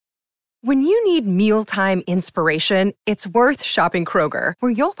When you need mealtime inspiration, it's worth shopping Kroger,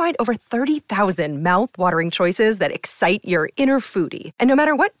 where you'll find over 30,000 mouth-watering choices that excite your inner foodie. And no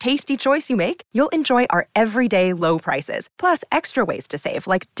matter what tasty choice you make, you'll enjoy our everyday low prices, plus extra ways to save,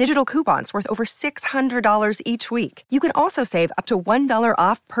 like digital coupons worth over $600 each week. You can also save up to $1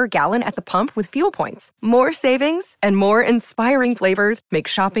 off per gallon at the pump with fuel points. More savings and more inspiring flavors make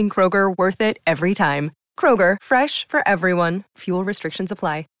shopping Kroger worth it every time. Kroger, fresh for everyone. Fuel restrictions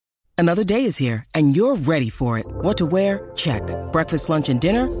apply. Another day is here, and you're ready for it. What to wear? Check. Breakfast, lunch, and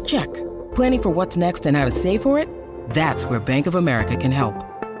dinner? Check. Planning for what's next and how to save for it? That's where Bank of America can help.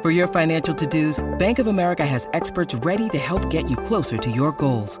 For your financial to-dos, Bank of America has experts ready to help get you closer to your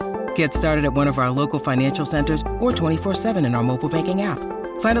goals. Get started at one of our local financial centers or 24/7 in our mobile banking app.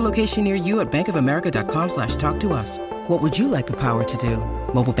 Find a location near you at bankofamerica.com/talktous. What would you like the power to do?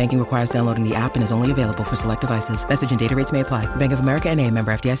 Mobile banking requires downloading the app and is only available for select devices. Message and data rates may apply. Bank of America N.A.,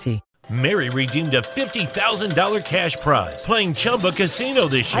 member FDIC. Mary redeemed a $50,000 cash prize playing Chumba Casino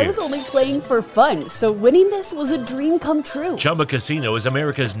this year. I was only playing for fun, so winning this was a dream come true. Chumba Casino is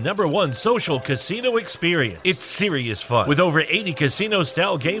America's #1 social casino experience. It's serious fun. With over 80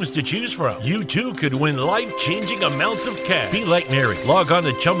 casino-style games to choose from, you too could win life-changing amounts of cash. Be like Mary. Log on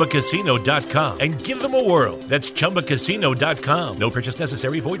to ChumbaCasino.com and give them a whirl. That's ChumbaCasino.com. No purchase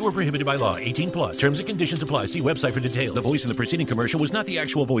necessary. Void or prohibited by law. 18+. Terms and conditions apply. See website for details. The voice in the preceding commercial was not the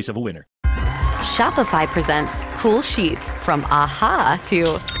actual voice of a winner. Shopify presents cool sheets from AHA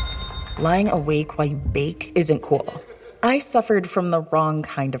to lying awake while you bake isn't cool. I suffered from the wrong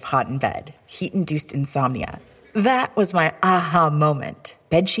kind of hot in bed, heat-induced insomnia. That was my aha moment.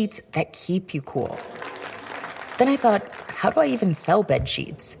 Bed sheets that keep you cool. Then I thought, how do I even sell bed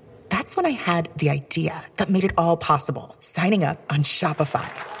sheets? That's when I had the idea that made it all possible, signing up on Shopify.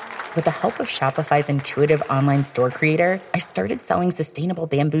 With the help of Shopify's intuitive online store creator, I started selling sustainable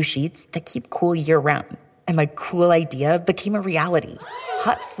bamboo sheets that keep cool year-round. And my cool idea became a reality.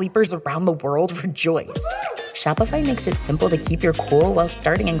 Hot sleepers around the world rejoice. Shopify makes it simple to keep your cool while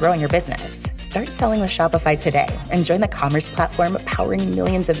starting and growing your business. Start selling with Shopify today and join the commerce platform powering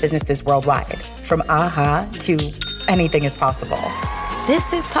millions of businesses worldwide. From aha to anything is possible.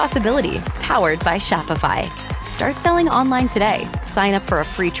 This is Possibility, powered by Shopify. Start selling online today. Sign up for a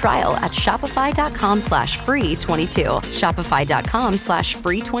free trial at shopify.com/free22.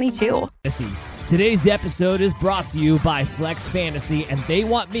 Shopify.com/free22. Today's episode is brought to you by Flex Fantasy, and they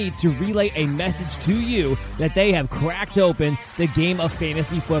want me to relay a message to you that they have cracked open the game of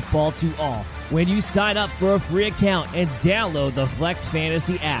fantasy football to all. When you sign up for a free account and download the Flex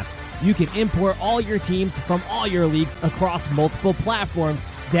Fantasy app, you can import all your teams from all your leagues across multiple platforms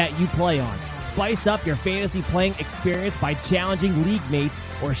that you play on. Spice up your fantasy playing experience by challenging league mates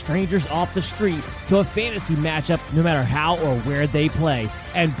or strangers off the street to a fantasy matchup no matter how or where they play.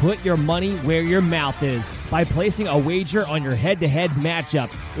 And put your money where your mouth is by placing a wager on your head-to-head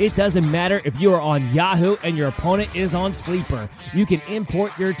matchup. It doesn't matter if you are on Yahoo and your opponent is on Sleeper. You can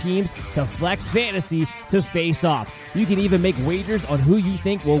import your teams to Flex Fantasy to face off. You can even make wagers on who you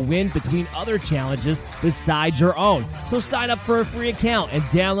think will win between other challenges besides your own. So sign up for a free account and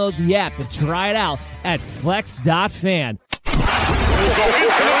download the app to try it out at flex.fan.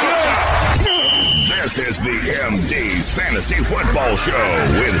 This is the MD's Fantasy Football Show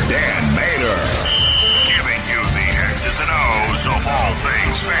with Dan Mater, giving you the X's and O's of all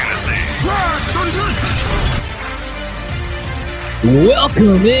things fantasy.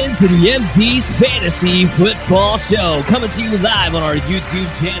 Welcome into the MD's Fantasy Football Show, coming to you live on our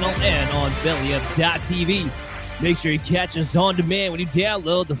YouTube channel and on Phillips.tv. Make sure you catch us on demand when you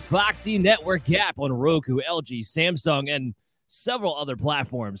download the Foxy Network app on Roku, LG, Samsung, and several other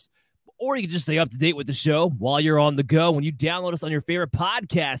platforms. Or you can just stay up to date with the show while you're on the go. When you download us on your favorite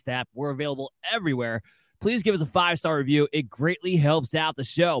podcast app, we're available everywhere. Please give us a 5-star review. It greatly helps out the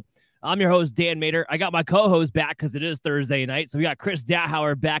show. I'm your host, Dan Mater. I got my co-host back because it is Thursday night. So we got Chris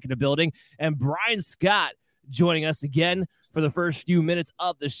Dowhauer back in the building and Brian Scott joining us again for the first few minutes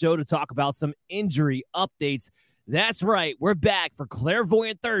of the show to talk about some injury updates. That's right. We're back for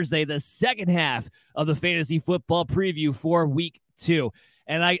Clairvoyant Thursday, the second half of the fantasy football preview for week 2.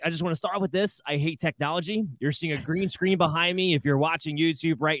 And I just want to start with this. I hate technology. You're seeing a green screen behind me if you're watching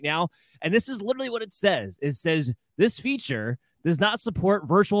YouTube right now. And this is literally what it says. It says, this feature does not support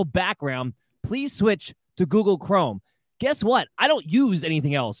virtual background. Please switch to Google Chrome. Guess what? I don't use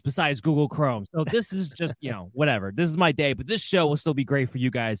anything else besides Google Chrome. So this is just, whatever. This is my day. But this show will still be great for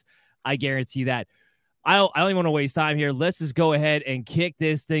you guys. I guarantee that. I don't even want to waste time here. Let's just go ahead and kick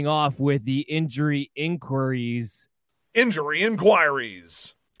this thing off with the injury inquiries. Injury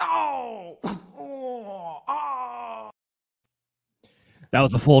inquiries. That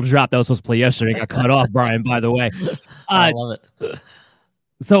was a full drop that was supposed to play yesterday. Got cut off, Brian, by the way. I love it.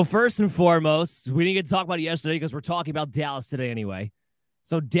 So first and foremost, we didn't get to talk about it yesterday because we're talking about Dallas today anyway.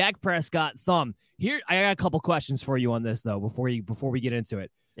 So Dak Prescott, thumb. Here, I got a couple questions for you on this, though, before we get into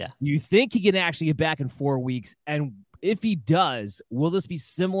it. Yeah. You think he can actually get back in 4 weeks? And if he does, will this be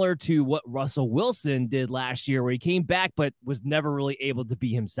similar to what Russell Wilson did last year where he came back but was never really able to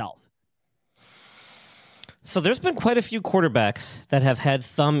be himself? So there's been quite a few quarterbacks that have had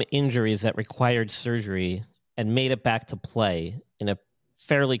thumb injuries that required surgery and made it back to play in a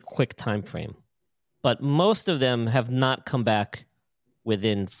fairly quick time frame. But most of them have not come back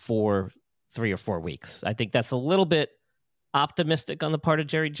within 3 or 4 weeks. I think that's a little bit optimistic on the part of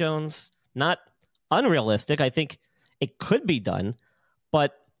Jerry Jones. Not unrealistic. I think it could be done,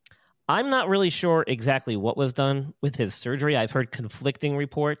 but I'm not really sure exactly what was done with his surgery. I've heard conflicting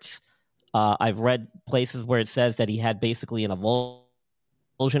reports. I've read places where it says that he had basically an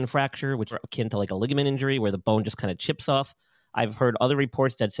avulsion fracture, which are akin to like a ligament injury where the bone just kind of chips off. I've heard other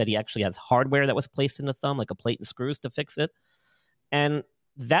reports that said he actually has hardware that was placed in the thumb, like a plate and screws to fix it. And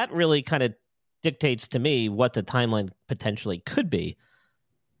that really kind of dictates to me what the timeline potentially could be.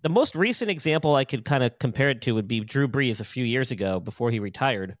 The most recent example I could kind of compare it to would be Drew Brees a few years ago before he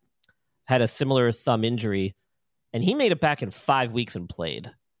retired, had a similar thumb injury, and he made it back in 5 weeks and played.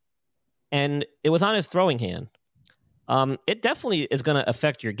 And it was on his throwing hand. It definitely is going to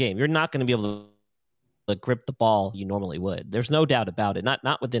affect your game. You're not going to be able to grip the ball you normally would. There's no doubt about it.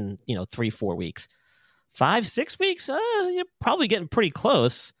 Not within 3-4 weeks. 5-6 weeks, you're probably getting pretty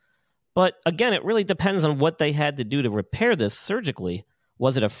close. But again, it really depends on what they had to do to repair this surgically.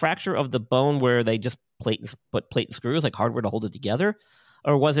 Was it a fracture of the bone where they just put plate and screws, like hardware to hold it together?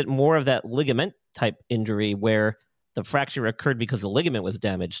 Or was it more of that ligament type injury where the fracture occurred because the ligament was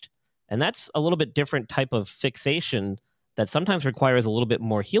damaged? And that's a little bit different type of fixation that sometimes requires a little bit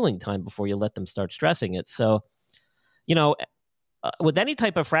more healing time before you let them start stressing it. So, with any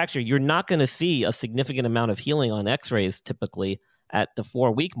type of fracture, you're not going to see a significant amount of healing on x-rays typically at the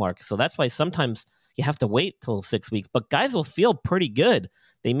 4-week mark. So that's why sometimes you have to wait till 6 weeks. But guys will feel pretty good.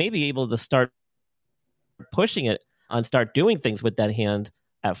 They may be able to start pushing it and start doing things with that hand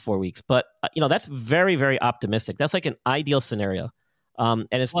at 4 weeks. But, that's very, very optimistic. That's like an ideal scenario. And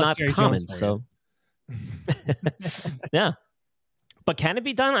it's not common. So, yeah. But can it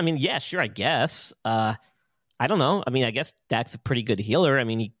be done? I mean, yeah, sure, I guess. I don't know. I mean, I guess Dak's a pretty good healer. I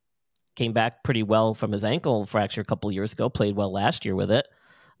mean, he came back pretty well from his ankle fracture a couple of years ago, played well last year with it.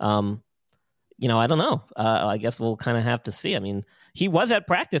 I don't know. I guess we'll kind of have to see. I mean, he was at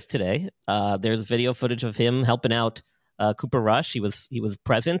practice today. There's video footage of him helping out Cooper Rush. He was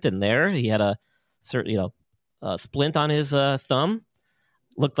present and there. He had a certain, splint on his thumb.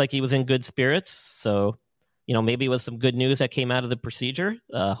 Looked like he was in good spirits. So, maybe it was some good news that came out of the procedure,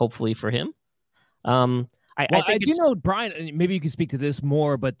 hopefully for him. I do know, Brian, maybe you can speak to this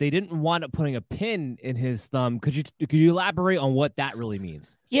more, but they didn't wind up putting a pin in his thumb. Could you elaborate on what that really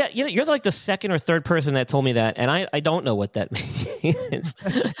means? Yeah, you're like the second or third person that told me that, and I don't know what that means.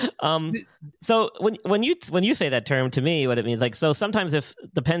 So when you say that term, to me, what it means, so sometimes if,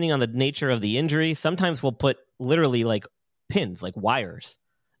 depending on the nature of the injury, sometimes we'll put literally like pins, like wires,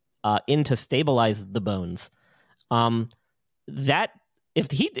 in to stabilize the bones. That if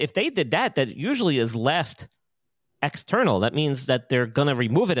they did that usually is left external. That means that they're gonna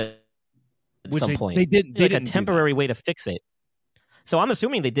remove it at some point. They didn't a temporary way to fix it. So I'm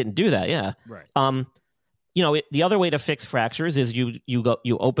assuming they didn't do that. Yeah. Right. The other way to fix fractures is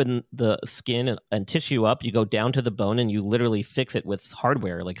you open the skin and tissue up. You go down to the bone and you literally fix it with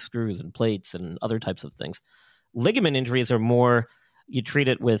hardware like screws and plates and other types of things. Ligament injuries are more, you treat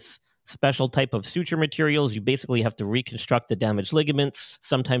it with special type of suture materials. You basically have to reconstruct the damaged ligaments.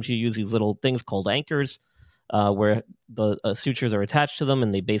 Sometimes you use these little things called anchors where the sutures are attached to them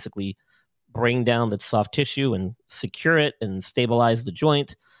and they basically bring down the soft tissue and secure it and stabilize the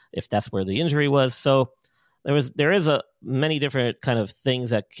joint if that's where the injury was. So there is many different kind of things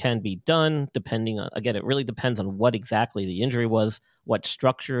that can be done depending on, again, it really depends on what exactly the injury was, what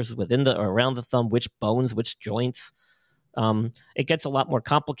structures within or around the thumb, which bones, which joints. It gets a lot more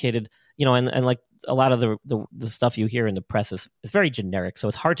complicated, and like a lot of the stuff you hear in the press is very generic, so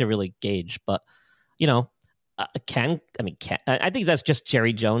it's hard to really gauge. But I think that's just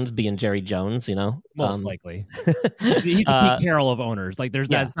Jerry Jones being Jerry Jones, most likely. He's the Pete Carroll of owners.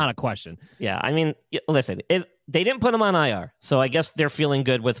 That's not a question. Yeah, I mean, listen, they didn't put him on IR, so I guess they're feeling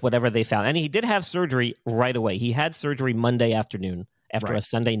good with whatever they found. And he did have surgery right away. He had surgery Monday afternoon after a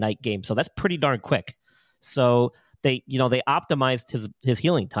Sunday night game, so that's pretty darn quick. So they optimized his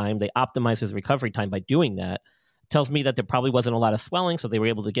healing time. They optimized his recovery time by doing that tells me that there probably wasn't a lot of swelling, so they were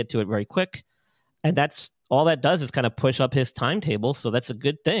able to get to it very quick. And that's all that does is kind of push up his timetable. So that's a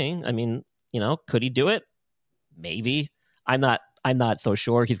good thing. I mean, could he do it? Maybe. I'm not so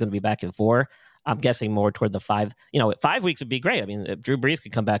sure he's going to be back in 4. I'm guessing more toward the 5. 5 weeks would be great. I mean, if Drew Brees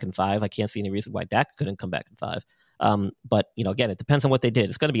could come back in 5, I can't see any reason why Dak couldn't come back in 5. But, again, it depends on what they did.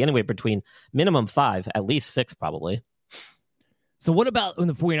 It's going to be anywhere between minimum 5, at least 6 probably. So what about when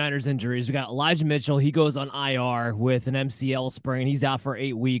the 49ers injuries? We got Elijah Mitchell. He goes on IR with an MCL sprain. He's out for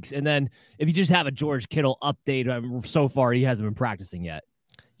 8 weeks. And then if you just have a George Kittle update, so far he hasn't been practicing yet.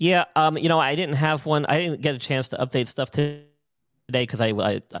 Yeah, I didn't have one. I didn't get a chance to update stuff today because I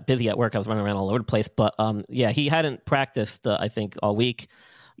was busy at work. I was running around all over the place. But, he hadn't practiced, I think, all week.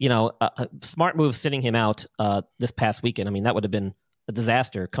 A smart move sitting him out this past weekend. I mean, that would have been a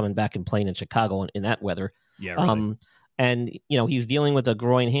disaster coming back and playing in Chicago in that weather. Yeah, really. And, he's dealing with a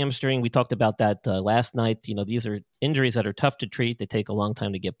groin hamstring. We talked about that last night. These are injuries that are tough to treat. They take a long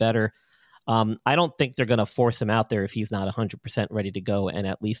time to get better. I don't think they're going to force him out there if he's not 100% ready to go and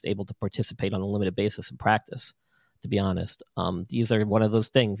at least able to participate on a limited basis in practice, to be honest. These are one of those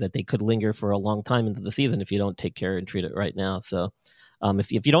things that they could linger for a long time into the season if you don't take care and treat it right now. So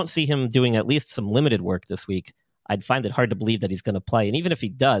if you don't see him doing at least some limited work this week, I'd find it hard to believe that he's going to play. And even if he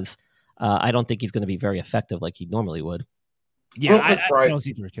does, I don't think he's going to be very effective like he normally would. Yeah, I don't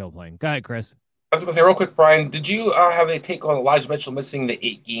see George Kittle playing. Go ahead, Chris. I was going to say real quick, Brian, did you have a take on Elijah Mitchell missing the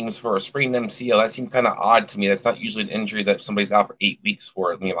 8 games for a sprained MCL? That seemed kind of odd to me. That's not usually an injury that somebody's out for 8 weeks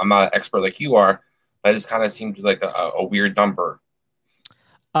for. I mean, I'm not an expert like you are, but it just kind of seemed like a weird number.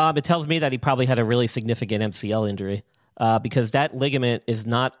 It tells me that he probably had a really significant MCL injury because that ligament is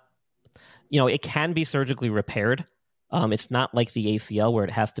not, it can be surgically repaired. It's not like the ACL where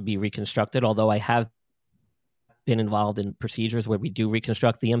it has to be reconstructed, although I have been involved in procedures where we do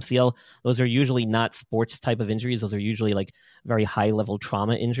reconstruct the MCL. Those are usually not sports type of injuries. Those are usually like very high level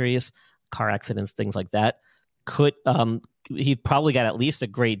trauma injuries, car accidents, things like that. He probably got at least a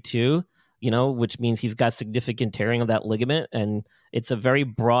grade 2, which means he's got significant tearing of that ligament. And it's a very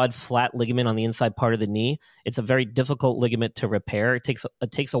broad, flat ligament on the inside part of the knee. It's a very difficult ligament to repair. It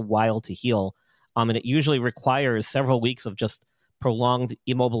takes a while to heal. And it usually requires several weeks of just prolonged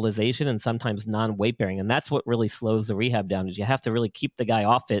immobilization and sometimes non-weight bearing. And that's what really slows the rehab down, is you have to really keep the guy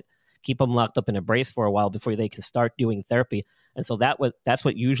off it, keep him locked up in a brace for a while before they can start doing therapy. And so that's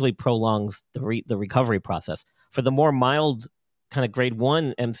what usually prolongs the recovery process. For the more mild kind of grade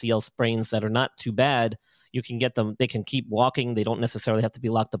 1 MCL sprains that are not too bad, you can get them, they can keep walking. They don't necessarily have to be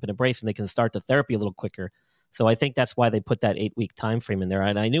locked up in a brace and they can start the therapy a little quicker. So I think that's why they put that 8-week time frame in there.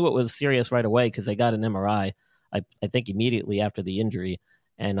 And I knew it was serious right away because they got an MRI, I think immediately after the injury.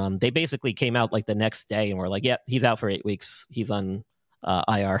 And they basically came out like the next day and were like, yeah, he's out for 8 weeks. He's on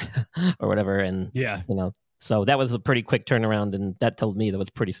IR or whatever. And, so that was a pretty quick turnaround. And that told me that was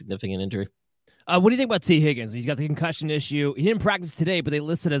a pretty significant injury. What do you think about T. Higgins? He's got the concussion issue. He didn't practice today, but they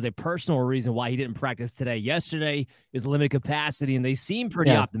listed as a personal reason why he didn't practice today. Yesterday is limited capacity, and they seem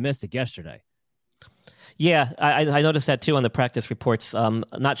pretty optimistic yesterday. Yeah, I noticed that too on the practice reports.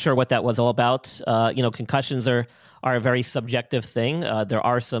 Not sure what that was all about. Concussions are a very subjective thing. There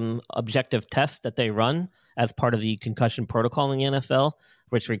are some objective tests that they run as part of the concussion protocol in the NFL,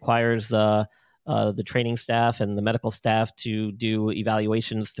 which requires the training staff and the medical staff to do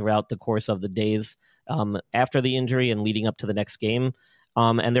evaluations throughout the course of the days after the injury and leading up to the next game.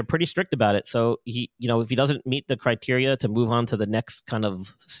 And they're pretty strict about it. So if he doesn't meet the criteria to move on to the next kind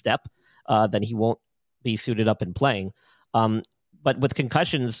of step, then he won't be suited up and playing. But with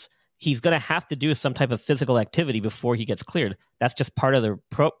concussions, he's going to have to do some type of physical activity before he gets cleared. That's just part of the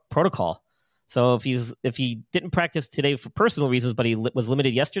protocol. So if he didn't practice today for personal reasons, but he was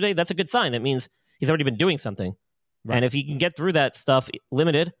limited yesterday, that's a good sign. That means he's already been doing something. Right. And if he can get through that stuff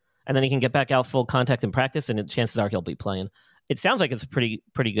limited, and then he can get back out full contact in practice, and chances are he'll be playing. It sounds like it's a pretty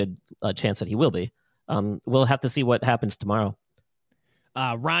good chance that he will be. We'll have to see what happens tomorrow.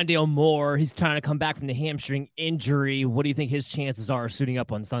 Rondale Moore, he's trying to come back from the hamstring injury. What do you think his chances are suiting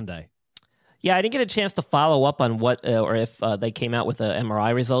up on Sunday? Yeah, I didn't get a chance to follow up on what or if they came out with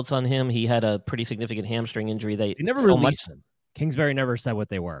MRI results on him. He had a pretty significant hamstring injury. They never released him. Kingsbury never said what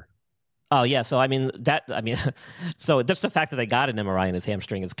they were. Oh yeah, so so just the fact that they got an MRI in his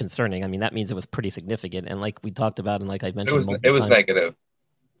hamstring is concerning. I mean, that means it was pretty significant. And like we talked about, and like I mentioned, it was negative.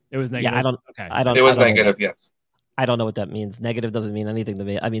 It was negative. Yeah, I don't. It was negative. Yes. I don't know what that means. Negative doesn't mean anything to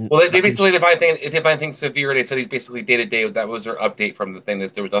me. I mean, well, they basically if they find things severe, they said he's basically day to day. That was their update from the thing.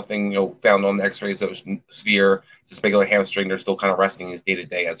 That there was nothing found on the X-rays that was severe. It's just regular hamstring. They're still kind of resting his day to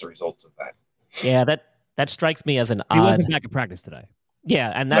day as a result of that. Yeah, that strikes me as an odd. He wasn't back in practice today.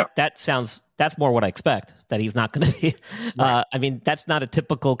 Yeah, and that that's more what I expect, that he's not going to be. Right. I mean, that's not a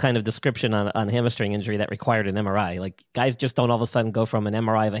typical kind of description on hamstring injury that required an MRI. Like, guys just don't all of a sudden go from an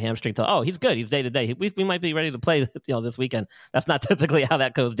MRI of a hamstring to, oh, he's good, he's day to day. We might be ready to play, this weekend. That's not typically how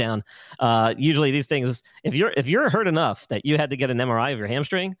that goes down. Usually these things, if you're hurt enough that you had to get an MRI of your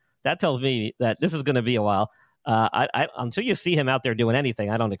hamstring, that tells me that this is going to be a while. Until you see him out there doing anything,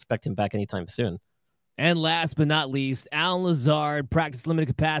 I don't expect him back anytime soon. And last but not least, Allen Lazard, practice limited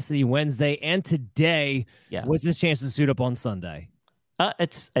capacity Wednesday and today. Yeah. What's his chance to suit up on Sunday?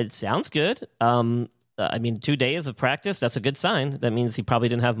 It sounds good. I mean, 2 days of practice, that's a good sign. That means he probably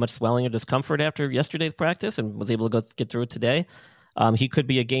didn't have much swelling or discomfort after yesterday's practice and was able to get through it today. He could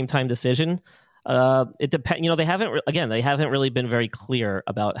be a game time decision. It depends. They haven't really been very clear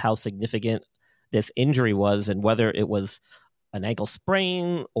about how significant this injury was and whether it was an ankle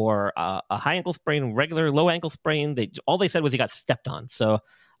sprain or a high ankle sprain, regular low ankle sprain. All they said was he got stepped on. So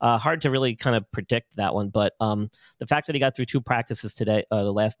hard to really kind of predict that one. But the fact that he got through 2 practices today,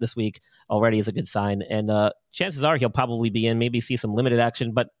 this week already is a good sign. And chances are he'll probably be in, maybe see some limited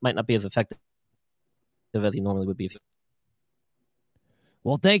action, but might not be as effective as he normally would be.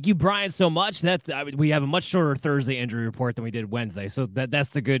 Well, thank you, Brian, so much. We have a much shorter Thursday injury report than we did Wednesday, so that's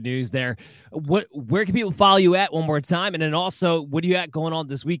the good news there. Where can people follow you at one more time? And then also, what do you got going on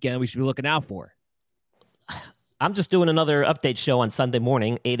this weekend we should be looking out for? I'm just doing another update show on Sunday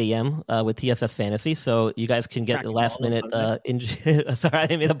morning, 8 a.m. With TSS Fantasy, so you guys can get the last minute. Sorry, I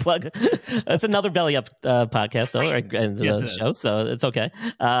didn't mean to plug. It's another Belly Up podcast, though, the show, so it's okay.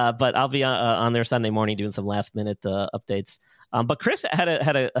 But I'll be on there Sunday morning doing some last minute updates. But Chris had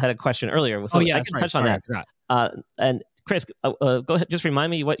a question earlier, so I can touch on that. And Chris, go ahead, just remind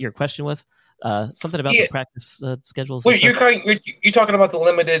me what your question was. Something about the practice schedules. Well, you're talking about the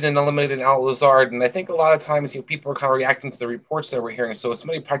limited and unlimited and Allen Lazard, and I think a lot of times people are kind of reacting to the reports that we're hearing. So if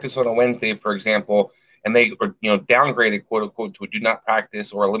somebody practiced on a Wednesday, for example, and they were downgraded, quote unquote, to a do not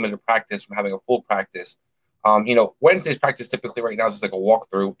practice or a limited practice from having a full practice. Wednesday's practice typically right now is just like a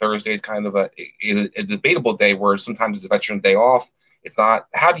walkthrough. Thursday is kind of a debatable day where sometimes it's a veteran day off. It's not.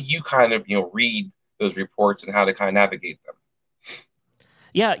 How do you kind of read those reports and how to kind of navigate them?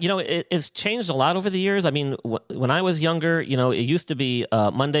 Yeah, it's changed a lot over the years. I mean, when I was younger, it used to be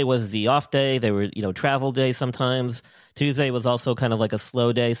Monday was the off day. They were, travel day sometimes. Tuesday was also kind of like a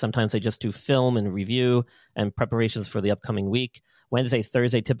slow day. Sometimes they just do film and review and preparations for the upcoming week. Wednesday,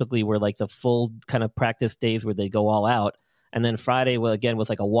 Thursday typically were like the full kind of practice days where they go all out. And then Friday, was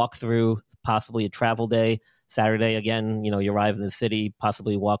like a walkthrough, possibly a travel day. Saturday, again, you arrive in the city,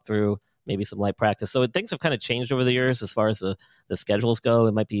 possibly walk through, maybe some light practice. So things have kind of changed over the years as far as the schedules go.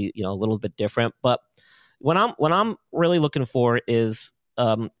 It might be, a little bit different. But what I'm really looking for is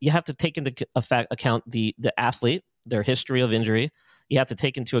you have to take into account the athlete, their history of injury. You have to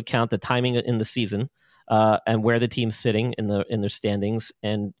take into account the timing in the season and where the team's sitting in their standings.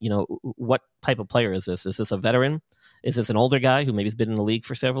 And, what type of player is this? Is this a veteran? Is this an older guy who maybe has been in the league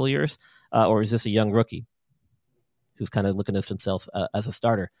for several years? Or is this a young rookie who's kind of looking at himself as a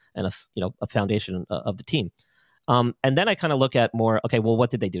starter and a foundation of the team? And then I kind of look at more, okay, well,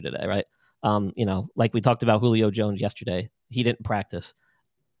 what did they do today, right? Like we talked about Julio Jones yesterday. He didn't practice.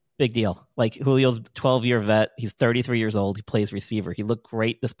 Big deal. Like, Julio's a 12-year vet. He's 33 years old. He plays receiver. He looked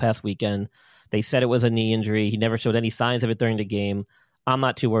great this past weekend. They said it was a knee injury. He never showed any signs of it during the game. I'm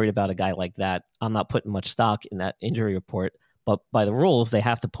not too worried about a guy like that. I'm not putting much stock in that injury report. But by the rules, they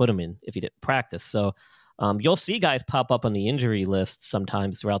have to put him in if he didn't practice. So you'll see guys pop up on the injury list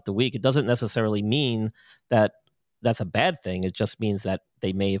sometimes throughout the week. It doesn't necessarily mean that that's a bad thing. It just means that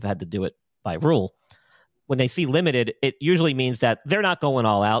they may have had to do it by rule. When they see limited, it usually means that they're not going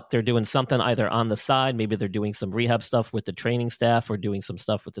all out. They're doing something either on the side. Maybe they're doing some rehab stuff with the training staff or doing some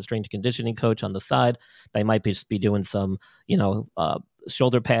stuff with the strength and conditioning coach on the side. They might just be doing some,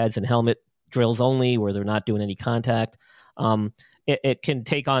 shoulder pads and helmet drills only where they're not doing any contact. It can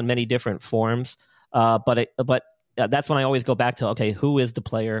take on many different forms. But that's when I always go back to, okay, who is the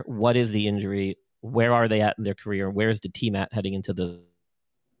player? What is the injury? Where are they at in their career? Where's the team at heading into this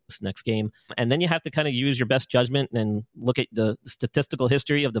next game? And then you have to kind of use your best judgment and look at the statistical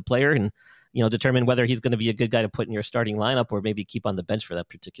history of the player and, determine whether he's going to be a good guy to put in your starting lineup or maybe keep on the bench for that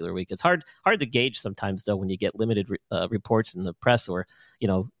particular week. It's hard to gauge sometimes, though, when you get limited reports in the press or,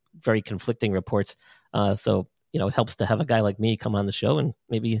 very conflicting reports. So it helps to have a guy like me come on the show and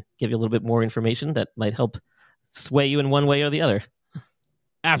maybe give you a little bit more information that might help sway you in one way or the other.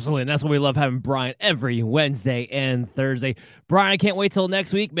 Absolutely. And that's why we love having Brian every Wednesday and Thursday. Brian, I can't wait till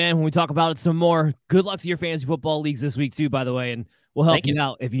next week, man, when we talk about it some more. Good luck to your fantasy football leagues this week, too, by the way, and we'll help you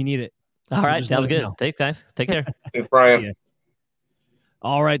out if you need it. All right. Sounds good. Thanks, guys. Take care. Thanks, Brian.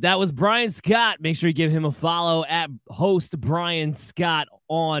 All right, that was Brian Scott. Make sure you give him a follow at host Brian Scott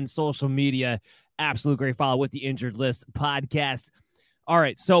on social media. Absolute great follow with the Injured List podcast. All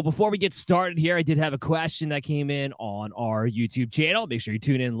right, so before we get started here, I did have a question that came in on our YouTube channel. Make sure you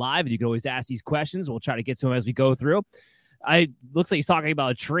tune in live, and you can always ask these questions. We'll try to get to them as we go through. Looks like he's talking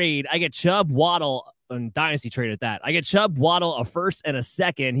about a trade. I get Chubb, Waddle, and Dynasty trade at that. I get Chubb, Waddle, a first and a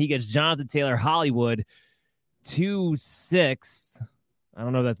second. He gets Jonathan Taylor, Hollywood, 2-6. I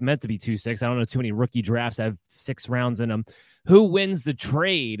don't know if that's meant to be 2-6. I don't know too many rookie drafts have 6 rounds in them. Who wins the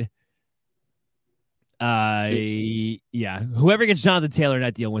trade? Yeah, whoever gets Jonathan Taylor in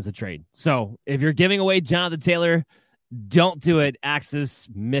that deal wins the trade. So if you're giving away Jonathan Taylor, don't do it. Axis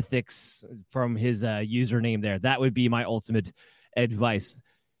Mythics from his username there. That would be my ultimate advice.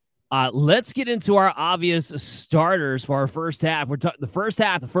 Let's get into our obvious starters for our first half.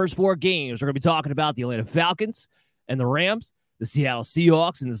 The first 4 games, we're going to be talking about the Atlanta Falcons and the Rams, the Seattle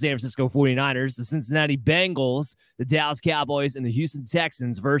Seahawks and the San Francisco 49ers, the Cincinnati Bengals, the Dallas Cowboys, and the Houston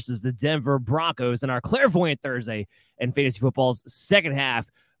Texans versus the Denver Broncos in our Clairvoyant Thursday and Fantasy Football's second half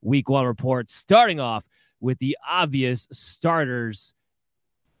Week 1 report, starting off with the obvious starters.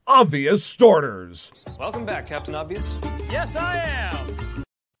 Obvious starters. Welcome back, Captain Obvious. Yes, I am.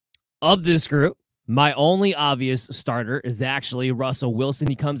 Of this group, my only obvious starter is actually Russell Wilson.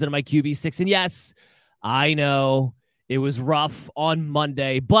 He comes into my QB6, and yes, I know it was rough on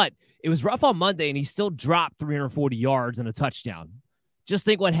Monday, but it was rough on Monday, and he still dropped 340 yards and a touchdown. Just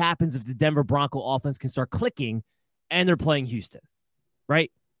think what happens if the Denver Bronco offense can start clicking and they're playing Houston,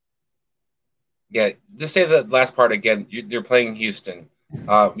 right? Yeah, just say the last part again. They're playing Houston.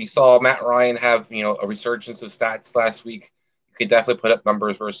 We saw Matt Ryan have a resurgence of stats last week. You could definitely put up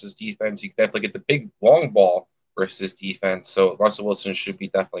numbers versus defense. You could definitely get the big long ball versus defense. So Russell Wilson should be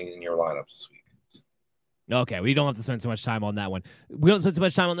definitely in your lineups this week. Okay, we don't have to spend too much time on that one. We don't spend too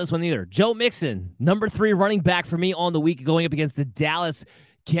much time on this one either. Joe Mixon, number 3 running back for me on the week, going up against the Dallas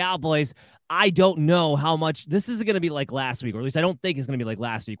Cowboys. I don't know how much this is going to be like last week, or at least I don't think it's going to be like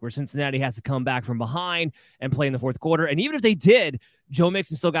last week, where Cincinnati has to come back from behind and play in the fourth quarter. And even if they did, Joe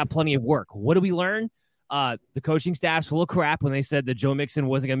Mixon still got plenty of work. What did we learn? The coaching staff's full of crap when they said that Joe Mixon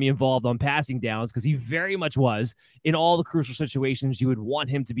wasn't going to be involved on passing downs, because he very much was in all the crucial situations you would want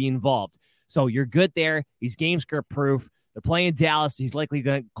him to be involved. So you're good there. He's game script proof. They're playing Dallas. He's likely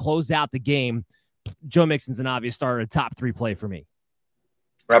going to close out the game. Joe Mixon's an obvious starter, a top 3 play for me.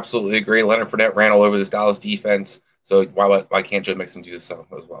 Absolutely agree. Leonard Fournette ran all over this Dallas defense. So why can't Joe Mixon do so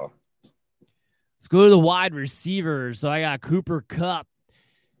as well? Let's go to the wide receivers. So I got Cooper Kupp.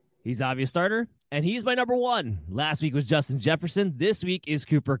 He's obvious starter, and he's my number 1. Last week was Justin Jefferson. This week is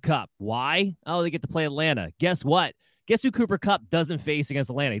Cooper Kupp. Why? Oh, they get to play Atlanta. Guess what? Guess who Cooper Kupp doesn't face against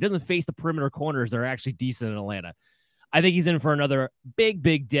Atlanta? He doesn't face the perimeter corners that are actually decent in Atlanta. I think he's in for another big,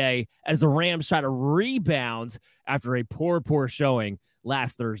 big day as the Rams try to rebound after a poor showing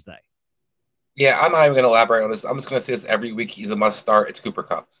last Thursday. Yeah, I'm not even going to elaborate on this. I'm just going to say this every week. He's a must start. It's Cooper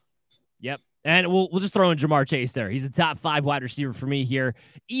Kupp. Yep. And we'll just throw in Jamar Chase there. He's a top 5 wide receiver for me here,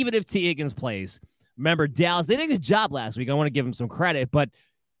 even if T. Higgins plays. Remember, Dallas, they did a good job last week. I want to give him some credit, but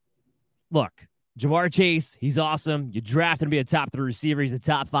look, Jamar Chase, he's awesome. You drafted him to be a top 3 receiver. He's a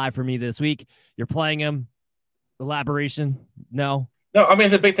top 5 for me this week. You're playing him. Elaboration? No. No, I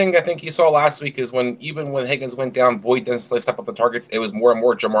mean, the big thing I think you saw last week is even when Higgins went down, Boyd didn't step up the targets. It was more and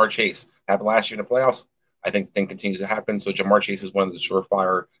more Jamar Chase. Happened last year in the playoffs. I think thing continues to happen. So Jamar Chase is one of the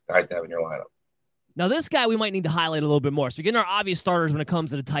surefire guys to have in your lineup. Now, this guy we might need to highlight a little bit more. So we get our obvious starters when it comes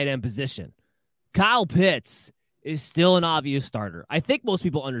to the tight end position. Kyle Pitts is still an obvious starter. I think most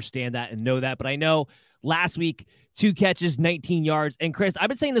people understand that and know that, but I know last week, 2 catches, 19 yards. And Chris, I've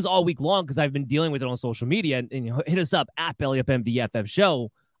been saying this all week long because I've been dealing with it on social media, and hit us up at BellyUpMDFF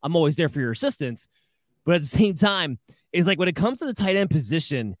show. I'm always there for your assistance. But at the same time, it's like when it comes to the tight end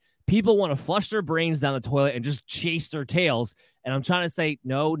position, people want to flush their brains down the toilet and just chase their tails. And I'm trying to say,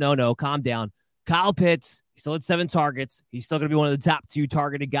 no, calm down. Kyle Pitts, he still had 7 targets. He's still going to be one of the top 2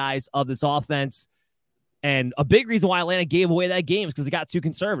 targeted guys of this offense. And a big reason why Atlanta gave away that game is because they got too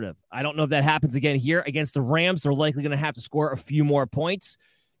conservative. I don't know if that happens again here against the Rams. They're likely going to have to score a few more points.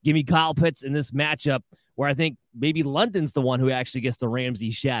 Give me Kyle Pitts in this matchup where I think maybe London's the one who actually gets the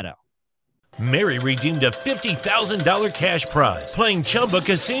Ramsey shadow. Mary redeemed a $50,000 cash prize playing Chumba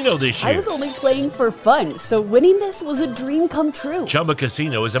Casino this year. I was only playing for fun, so winning this was a dream come true. Chumba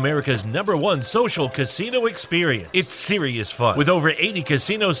Casino is America's #1 social casino experience. It's serious fun. With over 80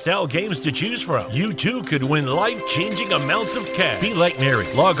 casino-style games to choose from, you too could win life-changing amounts of cash. Be like Mary.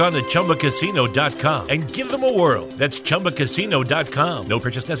 Log on to ChumbaCasino.com and give them a whirl. That's ChumbaCasino.com. No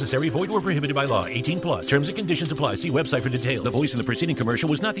purchase necessary. Void where prohibited by law. 18+. Terms and conditions apply. See website for details. The voice in the preceding commercial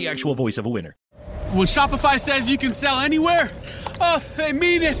was not the actual voice of a winner. When Shopify says you can sell anywhere, oh, they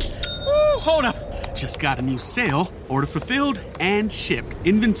mean it. Woo, hold up. Just got a new sale. Order fulfilled and shipped.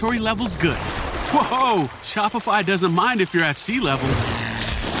 Inventory level's good. Whoa, Shopify doesn't mind if you're at sea level.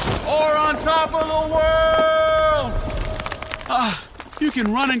 Or on top of the world. You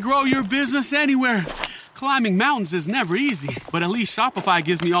can run and grow your business anywhere. Climbing mountains is never easy, but at least Shopify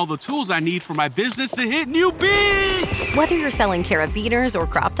gives me all the tools I need for my business to hit new peaks. Whether you're selling carabiners or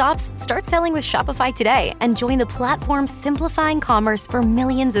crop tops, start selling with Shopify today and join the platform simplifying commerce for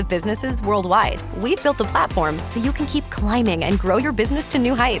millions of businesses worldwide. We've built the platform so you can keep climbing and grow your business to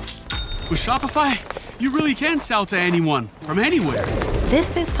new heights. With Shopify, you really can sell to anyone, from anywhere.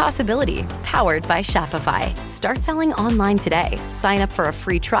 This is Possibility, powered by Shopify. Start selling online today. Sign up for a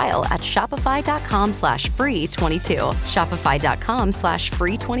free trial at shopify.com/free22.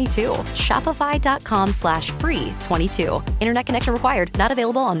 Shopify.com/free22. Shopify.com/free22. Internet connection required. Not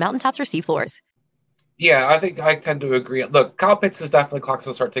available on mountaintops or seafloors. Yeah, I think I tend to agree. Look, Kyle Pitts is definitely clock's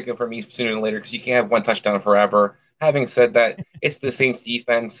going to start ticking for me sooner than later because you can't have one touchdown forever. Having said that, it's the Saints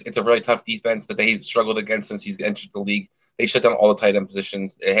defense. It's a really tough defense that they've struggled against since he's entered the league. They shut down all the tight end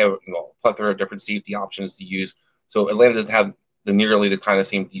positions. They have a plethora of different safety options to use. So Atlanta doesn't have nearly the kind of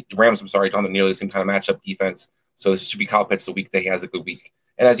same Rams. Don't have nearly the same kind of matchup defense. So this should be Kyle Pitts the week that he has a good week.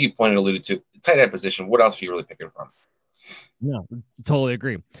 And as you alluded to, the tight end position. What else are you really picking from? No, totally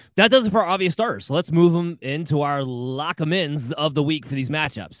agree. That does it for our obvious starters. So let's move them into our lock 'em ins of the week for these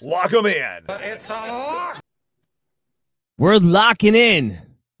matchups. Lock 'em in. It's a lock. We're locking in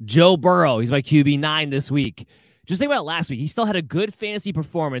Joe Burrow. He's my QB9 this week. Just think about last week. He still had a good fantasy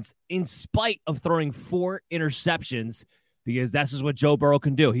performance in spite of throwing 4 interceptions because that's just what Joe Burrow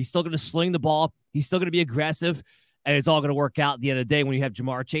can do. He's still going to sling the ball. He's still going to be aggressive, and it's all going to work out at the end of the day when you have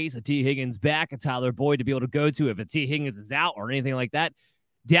Jamar Chase, a T. Higgins back, a Tyler Boyd to be able to go to if a T. Higgins is out or anything like that.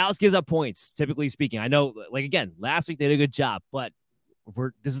 Dallas gives up points, typically speaking. I know, again, last week they did a good job, but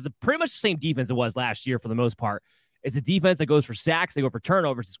this is pretty much the same defense it was last year for the most part. It's a defense that goes for sacks. They go for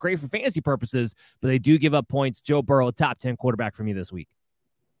turnovers. It's great for fantasy purposes, but they do give up points. Joe Burrow, top 10 quarterback for me this week.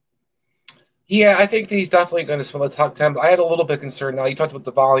 Yeah, I think that he's definitely going to spell the top 10, but I had a little bit of concern. Now, you talked about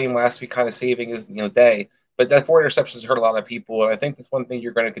the volume last week kind of saving his day, but that 4 interceptions hurt a lot of people, and I think that's one thing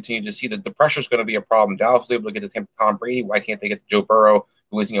you're going to continue to see, that the pressure is going to be a problem. Dallas was able to get to Tom Brady. Why can't they get to Joe Burrow,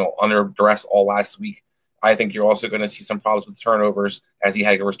 who was under duress all last week? I think you're also going to see some problems with turnovers as he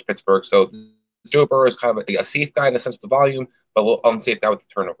had versus Pittsburgh. So Joe Burrow is kind of a safe guy in a sense with the volume, but a little unsafe guy with the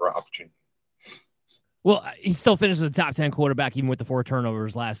turnover opportunity. Well, he still finishes the top 10 quarterback even with the 4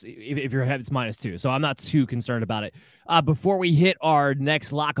 turnovers if your head's -2. So I'm not too concerned about it. Before we hit our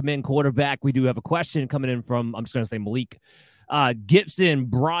next lock 'em in quarterback, we do have a question coming in from, I'm just going to say Malik. Gibson,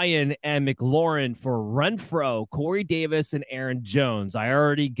 Bryan, and McLaurin for Renfro, Corey Davis, and Aaron Jones. I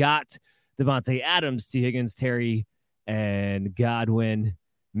already got Devontae Adams, T. Higgins, Terry, and Godwin,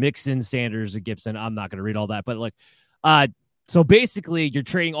 Mixon, Sanders, and Gibson. I'm not going to read all that, but so basically you're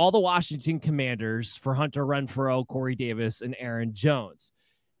trading all the Washington Commanders for Hunter Renfrow, Corey Davis, and Aaron Jones.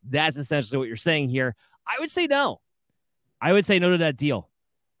 That's essentially what you're saying here. I would say no. I would say no to that deal.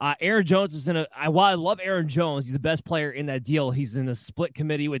 Aaron Jones is while I love Aaron Jones, he's the best player in that deal. He's in a split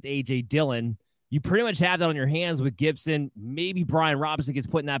committee with A.J. Dillon. You pretty much have that on your hands with Gibson. Maybe Brian Robinson gets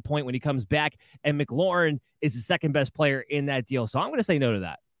put in that point when he comes back, and McLaurin is the second best player in that deal. So I'm going to say no to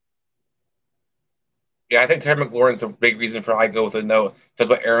that. Yeah, I think Terry McLaurin's the big reason for I go with a no. Talk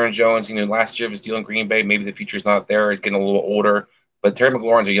about Aaron Jones. Last year was deal in Green Bay. Maybe the future's not there. It's getting a little older. But Terry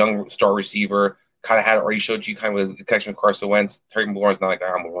McLaurin's a young star receiver. Kind of had already showed you kind of with the connection with Carson Wentz. Terry McLaurin's not a guy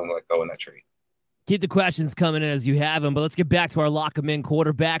I'm willing to let go in that trade. Keep the questions coming in as you have them, but let's get back to our lock 'em in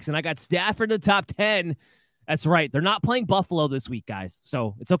quarterbacks. And I got Stafford in the top 10. That's right. They're not playing Buffalo this week, guys.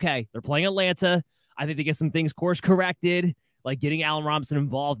 So it's okay. They're playing Atlanta. I think they get some things course corrected, like getting Allen Robinson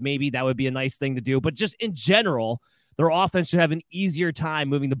involved. Maybe that would be a nice thing to do. But just in general, their offense should have an easier time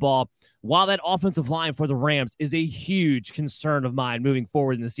moving the ball. While that offensive line for the Rams is a huge concern of mine moving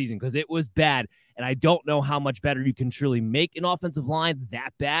forward in the season because it was bad. And I don't know how much better you can truly make an offensive line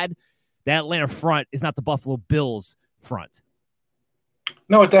that bad. That Atlanta front is not the Buffalo Bills front.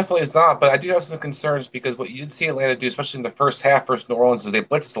 No, it definitely is not. But I do have some concerns because what you did see Atlanta do, especially in the first half versus New Orleans, is they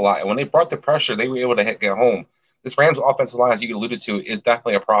blitzed a lot. And when they brought the pressure, they were able to get home. This Rams offensive line, as you alluded to, is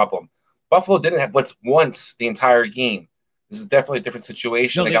definitely a problem. Buffalo didn't have blitz once the entire game. This is definitely a different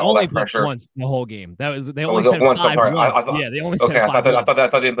situation. No, they got all only that pressure once the whole game. They only was sent once. five Sorry. once. Yeah, they only sent five. I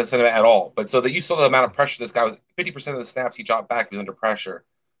thought they didn't blitz him at all. But so that you saw the amount of pressure this guy was. 50% of the snaps he dropped back was under pressure.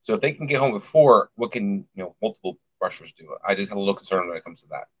 So if they can get home with 4, what can multiple rushers do? I just have a little concern when it comes to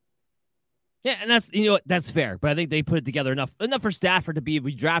that. Yeah, and that's fair. But I think they put it together enough for Stafford to be.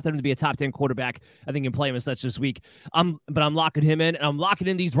 We drafted him to be a top 10 quarterback. I think, and play him as such this week. But I'm locking him in, and I'm locking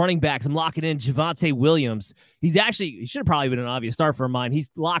in these running backs. I'm locking in Javonte Williams. He should have probably been an obvious start for mine. He's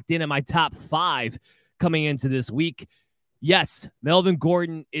locked in at my top 5 coming into this week. Yes, Melvin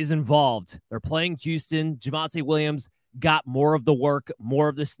Gordon is involved. They're playing Houston. Javonte Williams got more of the work, more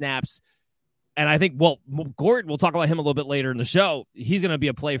of the snaps. And I think, Gordon, we'll talk about him a little bit later in the show. He's going to be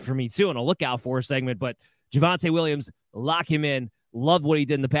a play for me, too, and a lookout for a segment. But Javonte Williams, lock him in. Love what he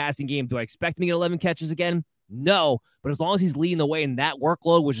did in the passing game. Do I expect him to get 11 catches again? No. But as long as he's leading the way in that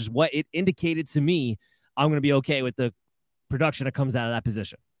workload, which is what it indicated to me, I'm going to be okay with the production that comes out of that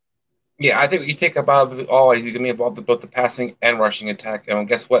position. Yeah, I think you take about all, he's going to be involved in both the passing and rushing attack. And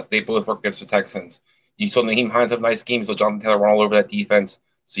guess what? They both work against the Texans. You saw Naheem Hines have nice games, so Jonathan Taylor run all over that defense.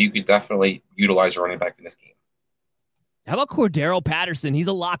 So you could definitely utilize a running back in this game. How about Cordero Patterson? He's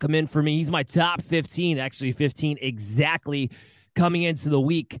a lock him in for me. He's my top 15, actually 15 exactly coming into the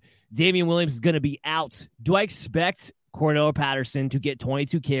week. Damian Williams is going to be out. Do I expect Cordero Patterson to get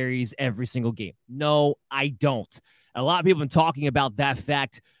 22 carries every single game? No, I don't. A lot of people have been talking about that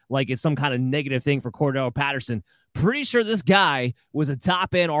fact like it's some kind of negative thing for Cordero Patterson. Pretty sure this guy was a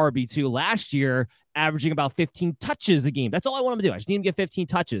top-end RB2 last year, averaging about 15 touches a game. That's all I want him to do. I just need him to get 15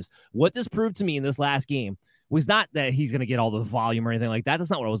 touches. What this proved to me in this last game was not that he's going to get all the volume or anything like that.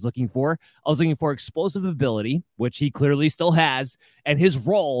 That's not what I was looking for. I was looking for explosive ability, which he clearly still has, and his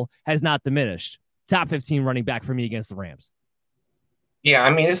role has not diminished. Top 15 running back for me against the Rams. Yeah, I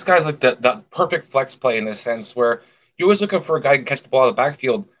mean, this guy's like the perfect flex play in this sense where you're always looking for a guy who can catch the ball out of the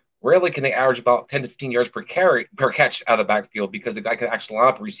backfield. Rarely can they average about 10 to 15 yards per catch out of the backfield because the guy can actually line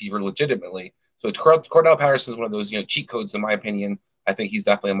up a receiver legitimately. So Cordell Patterson is one of those cheat codes, in my opinion. I think he's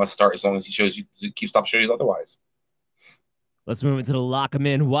definitely a must start as long as he keeps stop showing you otherwise. Let's move into the lock 'em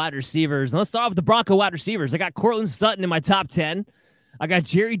in wide receivers. Let's start off with the Bronco wide receivers. I got Cortland Sutton in my top 10. I got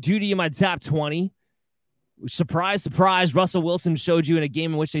Jerry Jeudy in my top 20. Surprise, surprise, Russell Wilson showed you in a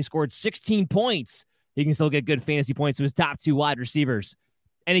game in which they scored 16 points. He can still get good fantasy points to his top 2 wide receivers.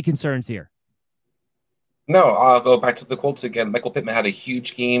 Any concerns here? No, I'll go back to the Colts again. Michael Pittman had a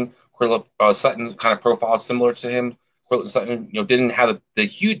huge game. Sutton kind of profile similar to him. Cortland Sutton, didn't have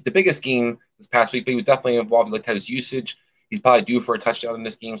the biggest game this past week, but he was definitely involved. Like his usage, he's probably due for a touchdown in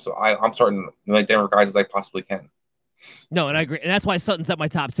this game. So I'm starting like Denver guys as I possibly can. No, and I agree. And that's why Sutton's at my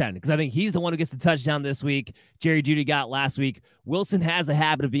top 10, because I think he's the one who gets the touchdown this week. Jerry Jeudy got it last week. Wilson has a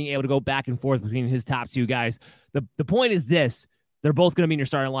habit of being able to go back and forth between his top 2 guys. The point is this. They're both going to be in your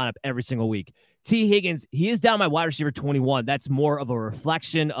starting lineup every single week. T. Higgins, he is down my wide receiver 21. That's more of a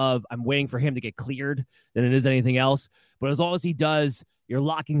reflection of I'm waiting for him to get cleared than it is anything else. But as long as he does, you're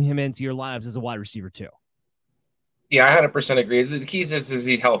locking him into your lineups as a wide receiver too. Yeah, I 100% agree. The key is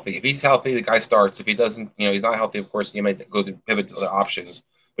he healthy? If he's healthy, the guy starts. If he doesn't, he's not healthy, of course, you might go to pivot to the options.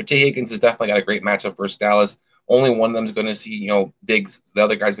 But T. Higgins has definitely got a great matchup versus Dallas. Only one of them is going to see, Diggs. The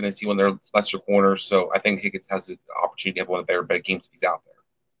other guy's going to see one of their lesser corners. So I think Higgins has the opportunity to have one of the better games if he's out there.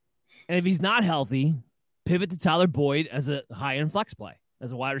 And if he's not healthy, pivot to Tyler Boyd as a high-end flex play,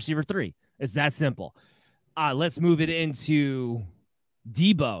 as a wide receiver 3. It's that simple. Let's move it into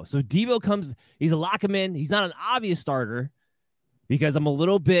Debo. So Debo comes, he's a lock him in. He's not an obvious starter because I'm a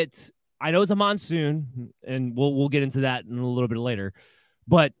little bit, I know it's a monsoon, and we'll get into that in a little bit later,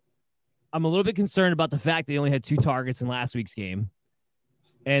 but I'm a little bit concerned about the fact that he only had 2 targets in last week's game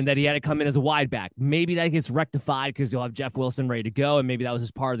and that he had to come in as a wide back. Maybe that gets rectified because you'll have Jeff Wilson ready to go, and maybe that was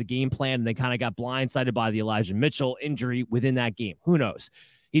just part of the game plan, and they kind of got blindsided by the Elijah Mitchell injury within that game. Who knows?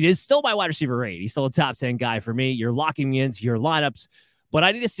 He is still my wide receiver 8. He's still a top 10 guy for me. You're locking me into your lineups, but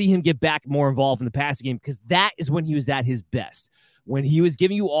I need to see him get back more involved in the passing game because that is when he was at his best. When he was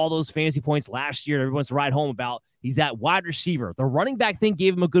giving you all those fantasy points last year, everyone's to ride home about, he's at wide receiver. The running back thing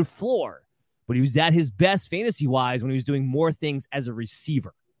gave him a good floor, but he was at his best fantasy-wise when he was doing more things as a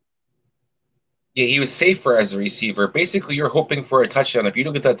receiver. Yeah, he was safer as a receiver. Basically, you're hoping for a touchdown. If you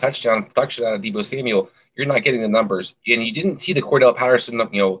don't get that touchdown production out of Deebo Samuel, you're not getting the numbers. And you didn't see the Cordell Patterson,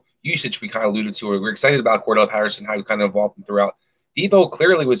 usage we kind of alluded to. We're excited about Cordell Patterson, how he kind of involved him throughout. Deebo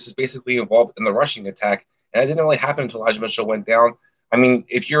clearly was just basically involved in the rushing attack, and it didn't really happen until Elijah Mitchell went down. I mean,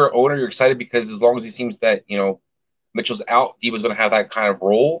 if you're an owner, you're excited because as long as it seems that, Mitchell's out, Deebo's going to have that kind of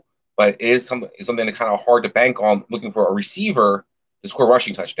role, but it is something that kind of hard to bank on looking for a receiver to score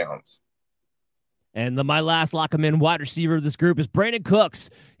rushing touchdowns. And my last lock him in wide receiver of this group is Brandin Cooks.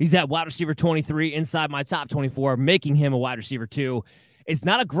 He's at wide receiver 23 inside my top 24, making him a wide receiver 2. It's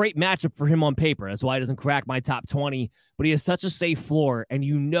not a great matchup for him on paper. That's why he doesn't crack my top 20, but he has such a safe floor, and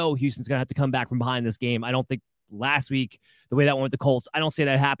Houston's going to have to come back from behind this game. I don't think last week, the way that went with the Colts, I don't see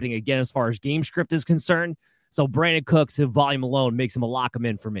that happening again as far as game script is concerned. So Brandin Cooks, his volume alone makes him a lock him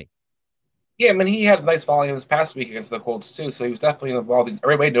in for me. Yeah, I mean, he had a nice volume this past week against the Colts, too, so he was definitely involved.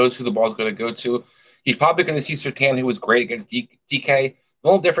 Everybody knows who the ball's going to go to. He's probably going to see Surtain, who was great against DK. The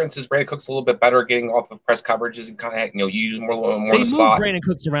only difference is Brandin Cooks a little bit better getting off of press coverages and kind of, use more they the slot. Brandin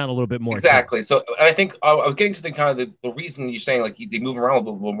Cooks around a little bit more. Exactly. Too. So I think I was getting to the kind of the reason you're saying, like, they move him around a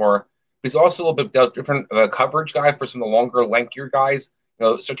little more. He's also a little bit different coverage guy for some of the longer, lankier guys.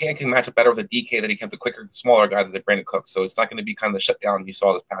 Surtain can match up better with a DK than he can with the quicker, smaller guy than the Brandin Cooks. So it's not going to be kind of the shutdown you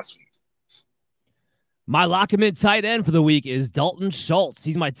saw this past week. My lock-him-in tight end for the week is Dalton Schultz.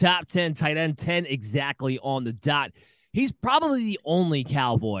 He's my top 10 tight end, 10 exactly on the dot. He's probably the only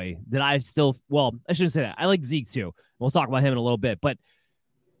Cowboy that I shouldn't say that. I like Zeke too. We'll talk about him in a little bit, but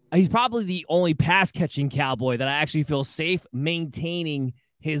he's probably the only pass-catching Cowboy that I actually feel safe maintaining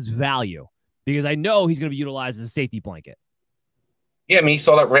his value because I know he's going to be utilized as a safety blanket. Yeah, I mean, you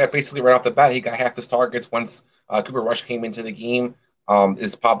saw that basically right off the bat. He got half his targets once Cooper Rush came into the game.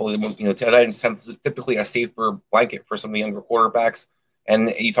 Is probably tight ends typically a safer blanket for some of the younger quarterbacks.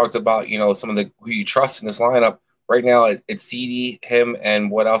 And you talked about some of the who you trust in this lineup. Right now, it's CD, him,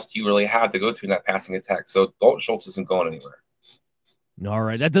 and what else do you really have to go through in that passing attack? So Dalton Schultz isn't going anywhere. All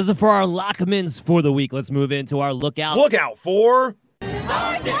right, that does it for our lock-em-ins for the week. Let's move into our lookout. Look out for...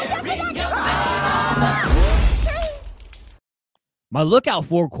 My lookout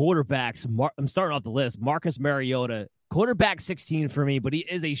for quarterbacks, I'm starting off the list. Marcus Mariota, quarterback 16 for me, but he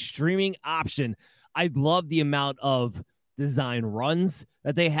is a streaming option. I love the amount of design runs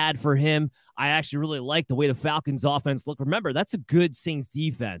that they had for him. I actually really like the way the Falcons offense look. Remember, that's a good Saints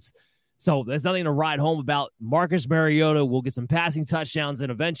defense. So there's nothing to ride home about. Marcus Mariota will get some passing touchdowns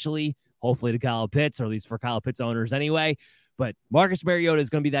and eventually, hopefully to Kyle Pitts, or at least for Kyle Pitts owners anyway. But Marcus Mariota is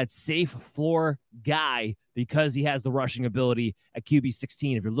going to be that safe floor guy because he has the rushing ability at QB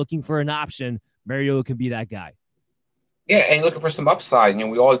 16. If you're looking for an option, Mariota can be that guy. Yeah, and you're looking for some upside.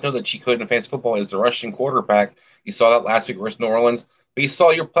 We always know that cheat code in fantasy football is the rushing quarterback. You saw that last week versus New Orleans. But you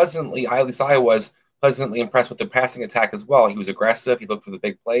saw at least I was pleasantly impressed with the passing attack as well. He was aggressive. He looked for the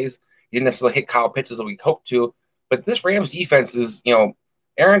big plays. He didn't necessarily hit Kyle Pitts as we hoped to. But this Rams defense is,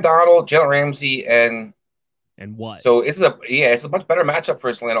 Aaron Donald, Jalen Ramsey, and what? So it's a much better matchup for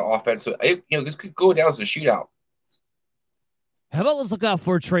Atlanta offense. So this could go down as a shootout. How about let's look out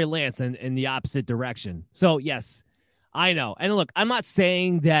for Trey Lance in the opposite direction? So yes, I know. And look, I'm not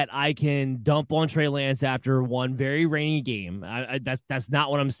saying that I can dump on Trey Lance after one very rainy game. That's not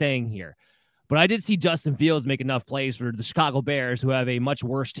what I'm saying here. But I did see Justin Fields make enough plays for the Chicago Bears, who have a much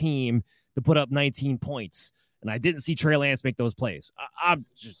worse team, to put up 19 points. And I didn't see Trey Lance make those plays. I'm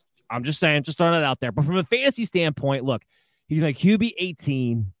just saying, just throwing it out there. But from a fantasy standpoint, look, he's like QB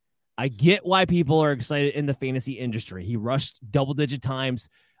 18. I get why people are excited in the fantasy industry. He rushed double-digit times.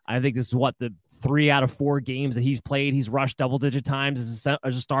 I think this is the 3 out of 4 games that he's played. He's rushed double-digit times as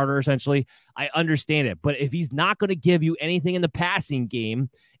a starter, essentially. I understand it. But if he's not going to give you anything in the passing game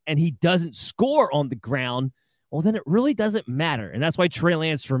and he doesn't score on the ground, well, then it really doesn't matter. And that's why Trey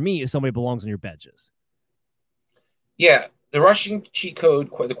Lance, for me, is somebody who belongs on your benches. Yeah. The rushing cheat code,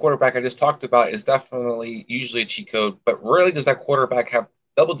 the quarterback I just talked about, is definitely usually a cheat code, but rarely does that quarterback have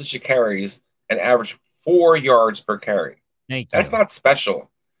double-digit carries and average 4 yards per carry. Thank you. That's not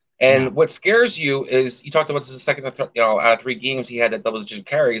special. And what scares you is you talked about this second, out of 3 games he had that double-digit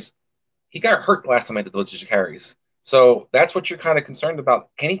carries. He got hurt last time he had the double-digit carries. So that's what you're kind of concerned about.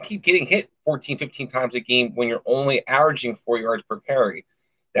 Can he keep getting hit 14, 15 times a game when you're only averaging 4 yards per carry?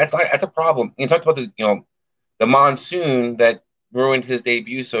 That's a problem. You talked about the monsoon that ruined his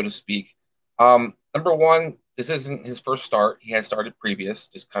debut, so to speak. Number one, this isn't his first start. He has started previous,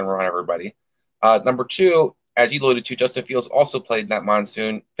 just kind of around everybody. Number two, as you alluded to, Justin Fields also played in that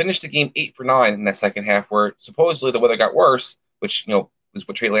monsoon, finished the game 8 for 9 in that second half, where supposedly the weather got worse, which, is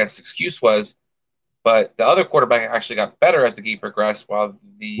what Trey Lance's excuse was. But the other quarterback actually got better as the game progressed, while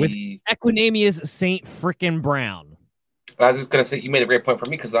with Equanimeous St. Frickin' Brown. I was just going to say, you made a great point for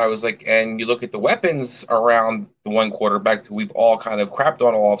me, because I was like, and you look at the weapons around the one quarterback who we've all kind of crapped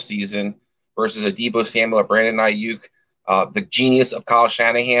on all offseason versus a Deebo Samuel or Brandon Ayuk, the genius of Kyle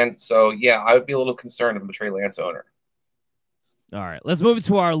Shanahan. So, yeah, I would be a little concerned if I'm a Trey Lance owner. All right, let's move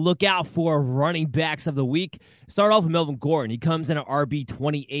to our lookout for running backs of the week. Start off with Melvin Gordon. He comes in at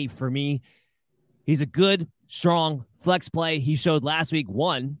RB28 for me. He's a good, strong flex play. He showed last week,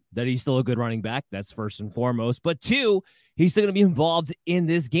 one, that he's still a good running back. That's first and foremost. But two, he's still going to be involved in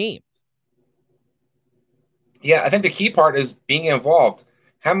this game. Yeah, I think the key part is being involved.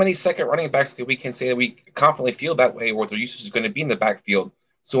 How many second running backs do we can say that we confidently feel that way, or their usage is going to be in the backfield?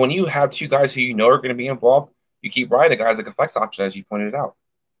 So when you have two guys who you know are going to be involved, you keep riding the guys like a flex option, as you pointed out.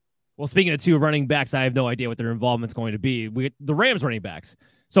 Well, speaking of two running backs, I have no idea what their involvement's going to be. The Rams running backs.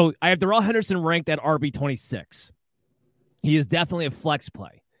 So I have Darrell Henderson ranked at RB26. He is definitely a flex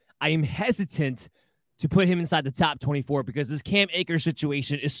play. I am hesitant to put him inside the top 24 because this Cam Akers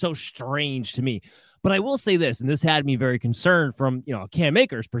situation is so strange to me. But I will say this, and this had me very concerned from, Cam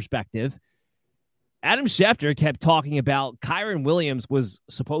Akers' perspective. Adam Schefter kept talking about Kyren Williams was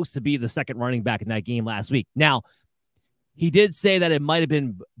supposed to be the second running back in that game last week. Now, he did say that it might have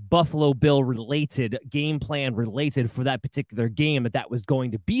been Buffalo Bill related, game plan related for that particular game, that was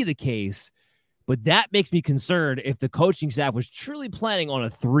going to be the case. But that makes me concerned if the coaching staff was truly planning on a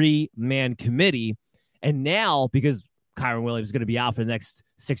 3-man committee. And now, because Kyren Williams is going to be out for the next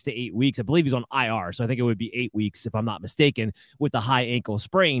 6 to 8 weeks, I believe he's on IR. So I think it would be 8 weeks, if I'm not mistaken, with the high ankle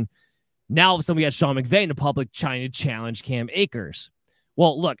sprain. Now, all of a sudden, we got Sean McVay in the public trying to challenge Cam Akers.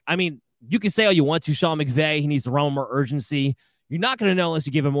 Well, look, I mean, you can say all you want to Sean McVay. He needs to run more urgency. You're not going to know unless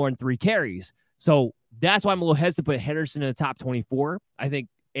you give him more than 3 carries. So that's why I'm a little hesitant to put Henderson in the top 24. I think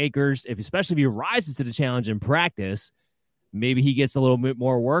Akers, especially if he rises to the challenge in practice, maybe he gets a little bit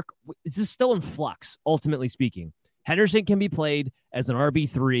more work. It's just still in flux, ultimately speaking. Henderson can be played as an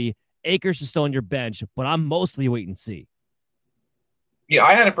RB3. Akers is still on your bench, but I'm mostly wait and see. Yeah,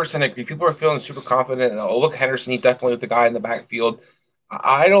 I 100% agree. People are feeling super confident. Oh, look, Henderson, he's definitely the guy in the backfield.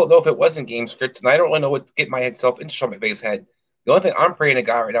 I don't know if it wasn't game script, and I don't really know what to get myself into Sean McVay's head. The only thing I'm praying to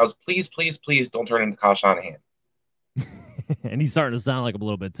God right now is please, please, please don't turn into Kyle Shanahan. And he's starting to sound like him a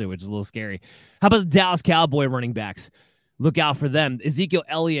little bit too, which is a little scary. How about the Dallas Cowboy running backs? Look out for them. Ezekiel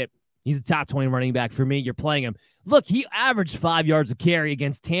Elliott, he's a top 20 running back for me. You're playing him. Look, he averaged 5 yards a carry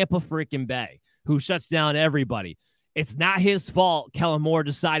against Tampa freaking Bay, who shuts down everybody. It's not his fault Kellen Moore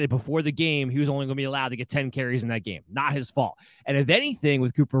decided before the game he was only going to be allowed to get 10 carries in that game. Not his fault. And if anything,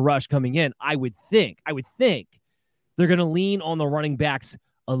 with Cooper Rush coming in, I would think they're going to lean on the running backs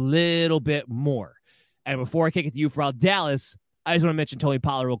a little bit more. And before I kick it to you for Dallas, I just want to mention Tony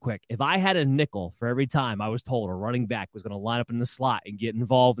Pollard real quick. If I had a nickel for every time I was told a running back was going to line up in the slot and get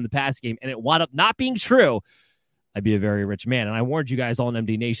involved in the pass game, and it wound up not being true, I'd be a very rich man. And I warned you guys all in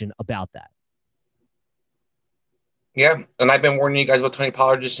MD Nation about that. Yeah, and I've been warning you guys about Tony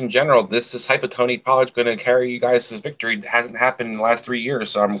Pollard just in general. This hype of Tony Pollard's going to carry you guys to victory. It hasn't happened in the last 3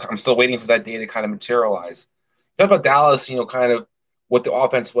 years, so I'm still waiting for that day to kind of materialize. Talk about Dallas, kind of what the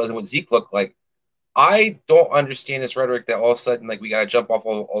offense was and what Zeke looked like. I don't understand this rhetoric that all of a sudden, we got to jump off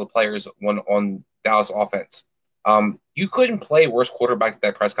all the players on Dallas offense. You couldn't play worse quarterback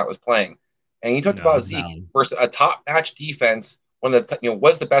that Prescott was playing. And you talked about Zeke versus a top-notch defense, one of the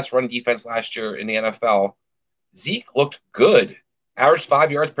was the best run defense last year in the NFL. Zeke looked good. Averaged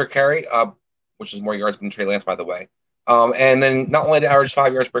 5 yards per carry, which is more yards than Trey Lance, by the way. And then not only did average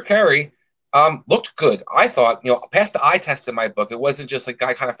 5 yards per carry, looked good. I thought, passed the eye test in my book. It wasn't just like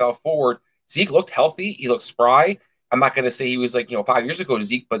guy kind of fell forward. Zeke looked healthy. He looked spry. I'm not going to say he was 5 years ago to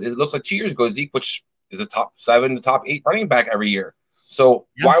Zeke, but it looks like 2 years ago Zeke, which is a top 7 to top 8 running back every year. So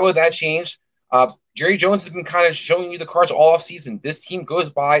why would that change? Jerry Jones has been kind of showing you the cards all off season. This team goes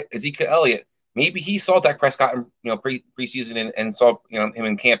by Ezekiel Elliott. Maybe he saw Dak Prescott in preseason and saw him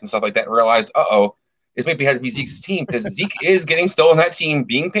in camp and stuff like that and realized, this maybe had to be Zeke's team because Zeke is getting still on that team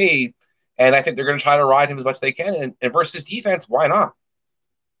being paid, and I think they're going to try to ride him as much as they can. And versus defense, why not?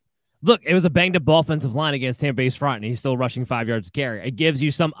 Look, it was a banged-up offensive line against Tampa Bay's front, and he's still rushing 5 yards a carry. It gives you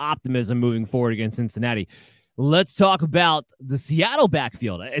some optimism moving forward against Cincinnati. Let's talk about the Seattle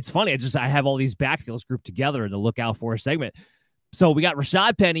backfield. It's funny, I have all these backfields grouped together in the Look Out For segment. So we got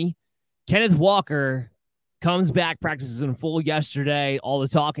Rashad Penny. Kenneth Walker comes back, practices in full yesterday. All the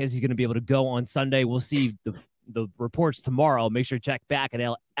talk is he's going to be able to go on Sunday. We'll see the reports tomorrow. Make sure to check back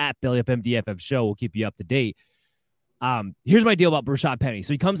at Belly Up MDFF Show. We'll keep you up to date. Here's my deal about Rashad Penny.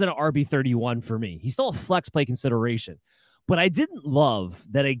 So he comes in at RB31 for me. He's still a flex play consideration. But I didn't love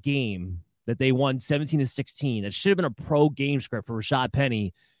that a game that they won 17-16, that should have been a pro game script for Rashad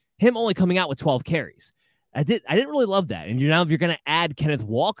Penny, him only coming out with 12 carries. I didn't really love that. And now if you're going to add Kenneth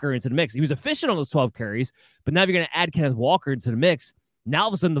Walker into the mix, he was efficient on those 12 carries, but now if you're going to add Kenneth Walker into the mix, now all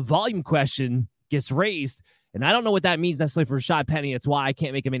of a sudden the volume question gets raised. And I don't know what that means necessarily for Rashad Penny. That's why I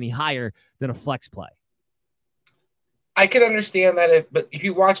can't make him any higher than a flex play. I could understand that, but if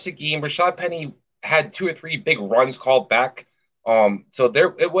you watch the game, Rashad Penny had 2 or 3 big runs called back. So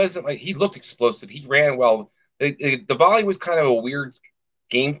it wasn't like he looked explosive. He ran well. The volley was kind of a weird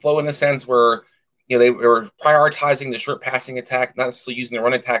game flow in a sense where they were prioritizing the short passing attack, not necessarily using the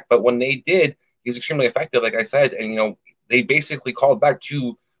run attack. But when they did, he was extremely effective, like I said. And they basically called back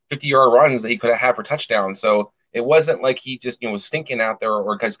 2 50-yard runs that he could have had for touchdowns. So it wasn't like he just was stinking out there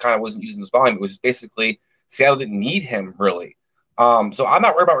or just kind of wasn't using his volume. It was basically Seattle didn't need him really. So I'm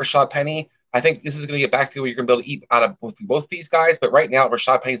not worried about Rashad Penny. I think this is going to get back to where you're going to be able to eat out of both these guys. But right now,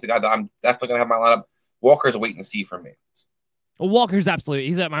 Rashad Penny's the guy that I'm definitely going to have in my lineup. Walker's a wait and see for me. Well, Walker's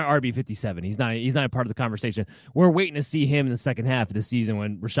he's at my RB 57. He's not a part of the conversation. We're waiting to see him in the second half of the season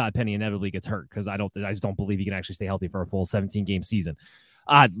when Rashad Penny inevitably gets hurt because I just don't believe he can actually stay healthy for a full 17-game season.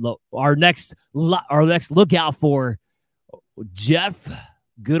 Our next lookout for Jeff,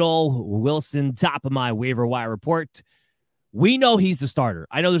 good old Wilson, top of my waiver wire report. We know he's the starter.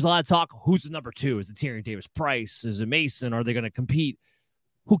 I know there's a lot of talk. Who's the number 2? Is it Tyrion Davis-Price? Is it Mason? Are they going to compete?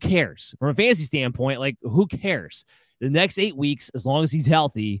 Who cares? From a fantasy standpoint, who cares? The next 8 weeks, as long as he's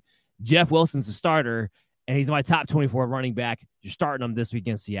healthy, Jeff Wilson's the starter, and he's my top 24 running back. You're starting him this week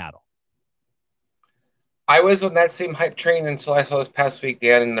against Seattle. I was on that same hype train until I saw this past week,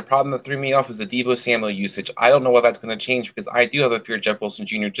 Dan, and the problem that threw me off was the Deebo Samuel usage. I don't know what that's going to change because I do have a fear Jeff Wilson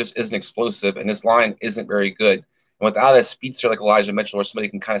Jr. just isn't explosive, and his line isn't very good. And without a speedster like Elijah Mitchell or somebody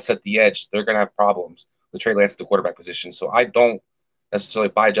who can kind of set the edge, they're going to have problems with Trey Lance at the quarterback position. So I don't necessarily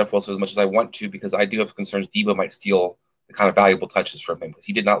buy Jeff Wilson as much as I want to because I do have concerns Deebo might steal the kind of valuable touches from him because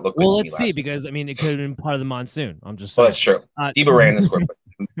he did not look good. Well, let's see because, it could have been part of the monsoon. I'm just saying. Well, that's true. Deebo ran the score,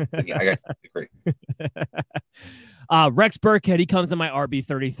 but yeah, I agree. Rex Burkhead, he comes in my RB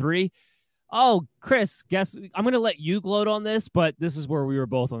 33. Oh, Chris, guess I'm going to let you gloat on this, but this is where we were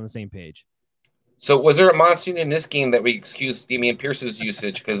both on the same page. So was there a monsoon in this game that we excused Dameon Pierce's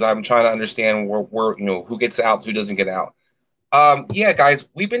usage? Because I'm trying to understand where who gets out, who doesn't get out. Yeah, guys,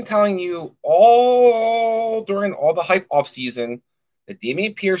 we've been telling you all during all the hype off season that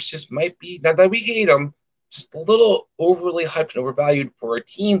Dameon Pierce just might be, not that we hate him, just a little overly hyped and overvalued for a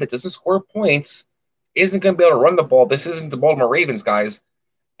team that doesn't score points, isn't going to be able to run the ball. This isn't the Baltimore Ravens, guys.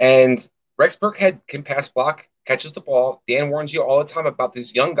 And Rex Burkhead can pass block, catches the ball. Dan warns you all the time about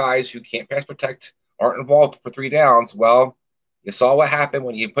these young guys who can't pass protect, aren't involved for 3 downs. Well, you saw what happened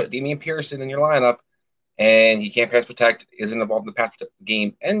when you put Dameon Pierce in your lineup and he can't pass protect, isn't involved in the pass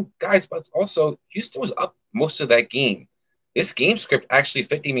game. And guys, but also Houston was up most of that game. This game script actually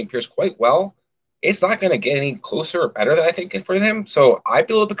fit Dameon Pierce quite well. It's not going to get any closer or better than I think for him. So I'd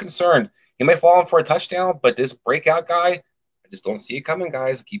be a little bit concerned. He might fall in for a touchdown, but this breakout guy, I just don't see it coming,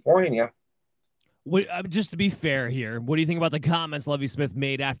 guys. I keep warning you. Just to be fair here, what do you think about the comments Lovie Smith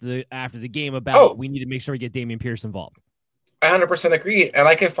made after the game about we need to make sure we get Dameon Pierce involved? I 100% agree, and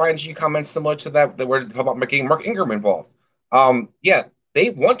I can find you comments similar to that were talking about getting Mark Ingram involved. Yeah, they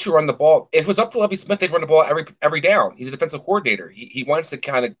want to run the ball. If it was up to Lovie Smith, they'd run the ball every down. He's a defensive coordinator. He wants to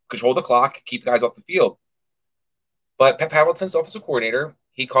kind of control the clock, keep guys off the field. But Pep Hamilton's offensive coordinator.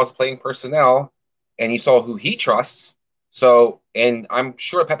 He calls playing personnel, and you saw who he trusts. So, and I'm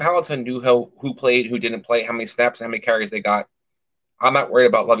sure Pep Hamilton knew who played, who didn't play, how many snaps, and how many carries they got. I'm not worried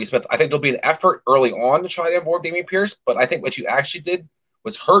about Lovie Smith. I think there'll be an effort early on to try to onboard Dameon Pierce, but I think what you actually did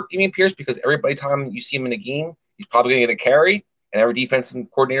was hurt Dameon Pierce because every time you see him in the game, he's probably going to get a carry, and every defensive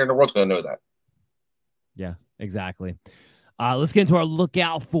coordinator in the world is going to know that. Yeah, exactly. Let's get into our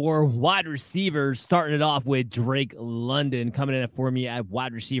lookout for wide receivers, starting it off with Drake London coming in for me at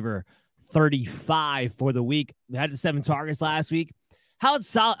wide receiver 35 for the week. We had the 7 targets last week. Had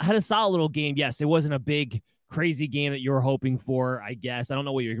a solid little game. Yes, it wasn't a big, crazy game that you were hoping for, I guess. I don't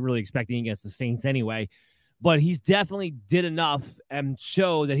know what you're really expecting against the Saints anyway, but he's definitely did enough and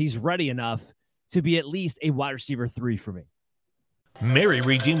show that he's ready enough to be at least a wide receiver 3 for me. Mary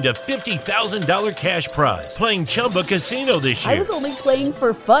redeemed a $50,000 cash prize playing Chumba Casino this year. I was only playing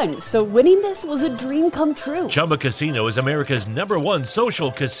for fun, so winning this was a dream come true. Chumba Casino is America's #1 social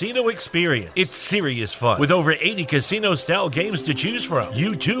casino experience. It's serious fun. With over 80 casino-style games to choose from,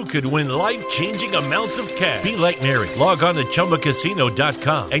 you too could win life-changing amounts of cash. Be like Mary. Log on to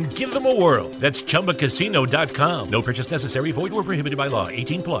ChumbaCasino.com and give them a whirl. That's ChumbaCasino.com. No purchase necessary. Void or prohibited by law.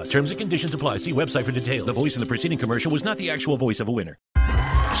 18+. Terms and conditions apply. See website for details. The voice in the preceding commercial was not the actual voice of a winner.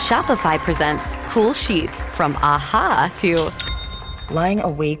 Shopify presents cool sheets from AHA to lying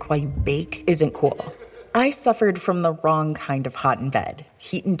awake while you bake isn't cool. I suffered from the wrong kind of hot in bed,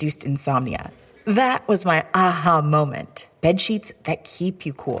 heat-induced insomnia. That was my aha moment. Bed sheets that keep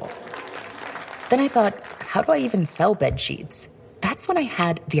you cool. Then I thought, how do I even sell bed sheets? That's when I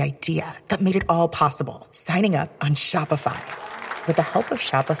had the idea that made it all possible, signing up on Shopify. With the help of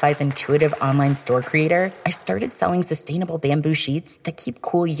Shopify's intuitive online store creator, I started selling sustainable bamboo sheets that keep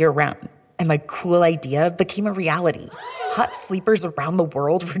cool year-round. And my cool idea became a reality. Hot sleepers around the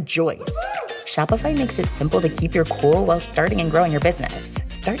world rejoice. Shopify makes it simple to keep your cool while starting and growing your business.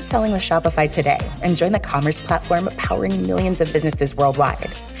 Start selling with Shopify today and join the commerce platform powering millions of businesses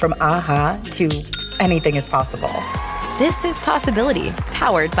worldwide. From aha to anything is possible. This is Possibility,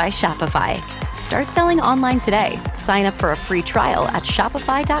 powered by Shopify. Start selling online today. Sign up for a free trial at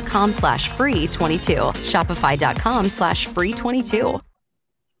shopify.com/free22. Shopify.com/free22.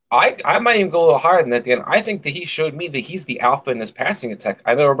 I might even go a little higher than that, Dan. I think that he showed me that he's the alpha in his passing attack.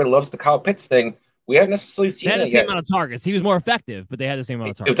 I know everybody loves the Kyle Pitts thing. We haven't necessarily seen they had that the yet. same amount of targets. He was more effective, but they had the same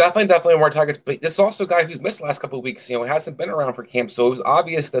amount of targets. Definitely more targets. But this is also a guy who's missed the last couple of weeks. He hasn't been around for camp, so it was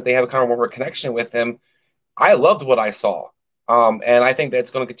obvious that they have a kind of more of a connection with him. I loved what I saw, and I think that's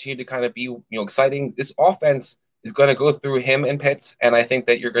going to continue to kind of be exciting. This offense is going to go through him and Pitts, and I think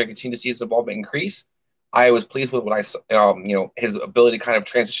that you're going to continue to see his involvement increase. I was pleased with what I saw, his ability to kind of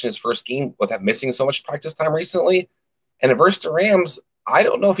transition his first game without missing so much practice time recently. And versus the Rams, I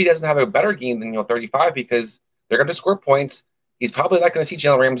don't know if he doesn't have a better game than 35 because they're going to score points. He's probably not going to see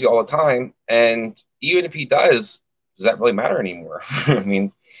Jalen Ramsey all the time, and even if he does that really matter anymore? I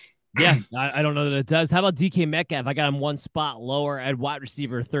mean. Yeah, I don't know that it does. How about DK Metcalf? I got him one spot lower at wide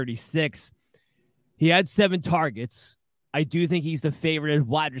receiver 36. He had 7 targets. I do think he's the favorite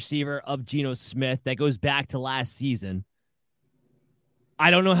wide receiver of Geno Smith. That goes back to last season.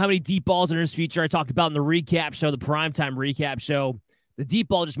 I don't know how many deep balls in his future. I talked about in the recap show, the primetime recap show. The deep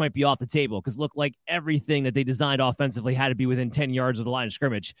ball just might be off the table because look like everything that they designed offensively had to be within 10 yards of the line of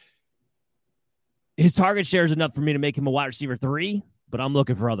scrimmage. His target share is enough for me to make him a wide receiver 3. But I'm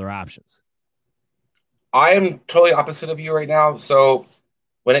looking for other options. I am totally opposite of you right now. So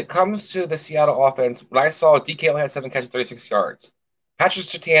when it comes to the Seattle offense, what I saw, DK only had 7 catches, 36 yards. Patrick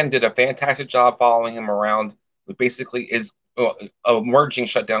Surtain did a fantastic job following him around with basically is a emerging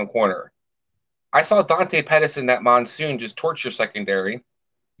shutdown corner. I saw Dante Pettis in that monsoon just torch your secondary,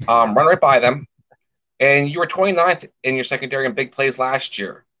 run right by them. And you were 29th in your secondary in big plays last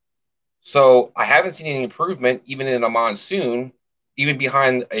year. So I haven't seen any improvement even in a monsoon, even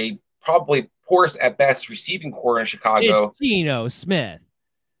behind a probably poorest at best receiving core in Chicago. It's Geno Smith,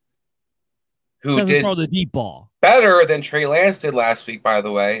 who doesn't did throw the deep ball better than Trey Lance did last week, by the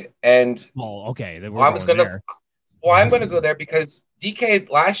way. And okay, I'm going to go there because DK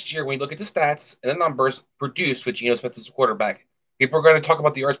last year, when you look at the stats and the numbers, produced with Geno Smith as the quarterback. People are going to talk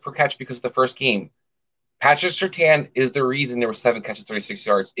about the yards per catch because of the first game. Patrick Surtain is the reason there were 7 catches, 36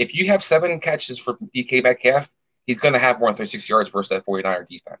 yards. If you have 7 catches for DK Metcalf, he's going to have more than 36 yards versus that 49er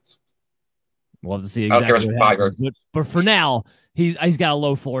defense. We'll have to see exactly what happens. But for now, he's got a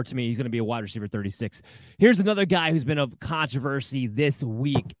low floor to me. He's going to be a wide receiver 36. Here's another guy who's been of controversy this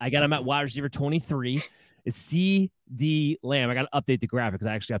week. I got him at wide receiver 23. Is CeeDee Lamb. I got to update the graphics.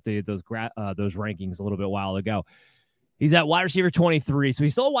 I actually updated those rankings a little bit while ago. He's at wide receiver 23, so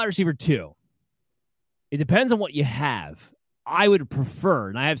he's still a wide receiver 2. It depends on what you have. I would prefer,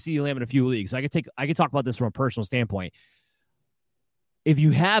 and I have CeeDee Lamb in a few leagues, so I could talk about this from a personal standpoint. If you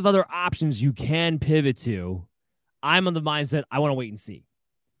have other options you can pivot to, I'm on the mindset I want to wait and see.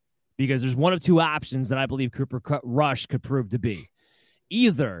 Because there's one of 2 options that I believe Cooper Rush could prove to be.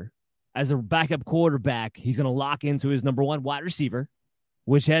 Either as a backup quarterback, he's going to lock into his number 1 wide receiver,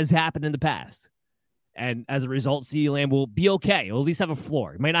 which has happened in the past. And as a result, CeeDee Lamb will be okay. He'll at least have a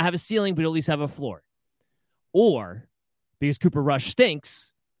floor. He might not have a ceiling, but he'll at least have a floor. Or because Cooper Rush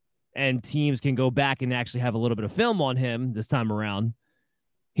stinks and teams can go back and actually have a little bit of film on him this time around,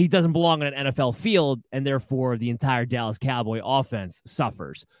 he doesn't belong on an NFL field, and therefore the entire Dallas Cowboy offense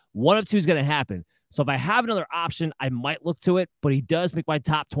suffers. One of 2 is going to happen. So if I have another option, I might look to it, but he does make my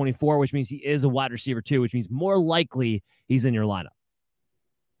top 24, which means he is a wide receiver 2, which means more likely he's in your lineup.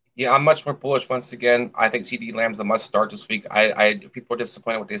 Yeah, I'm much more bullish once again. I think CeeDee Lamb's a must start this week. People are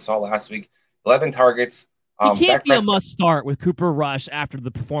disappointed what they saw last week. 11 targets. He can't be a must start with Cooper Rush after the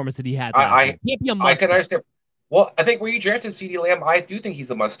performance that he had. He can't be a must I can understand. Well, I think where you drafted CeeDee Lamb, I do think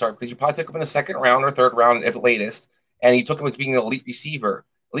he's a must start because you probably took him in the 2nd round or 3rd round at the latest, and you took him as being an elite receiver.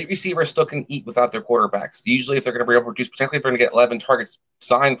 Elite receivers still can eat without their quarterbacks. Usually, if they're going to be able to produce, particularly if they're going to get 11 targets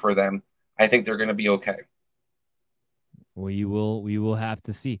signed for them, I think they're going to be okay. We will have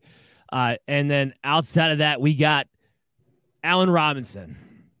to see. And then outside of that, we got Allen Robinson.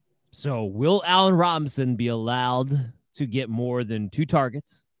 So will Allen Robinson be allowed to get more than 2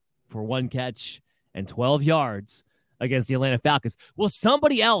 targets for 1 catch and 12 yards against the Atlanta Falcons? Will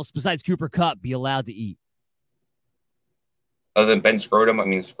somebody else besides Cooper Kupp be allowed to eat? Other than Ben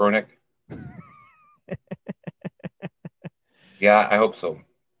Skronik. Yeah, I hope so.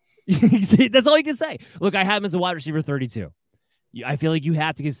 That's all you can say. Look, I have him as a wide receiver 32. I feel like you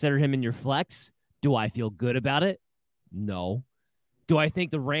have to consider him in your flex. Do I feel good about it? No. Do I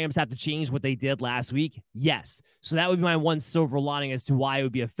think the Rams have to change what they did last week? Yes. So that would be my one silver lining as to why it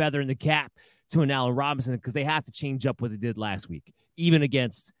would be a feather in the cap to an Allen Robinson, because they have to change up what they did last week, even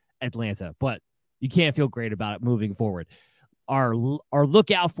against Atlanta. But you can't feel great about it moving forward. Our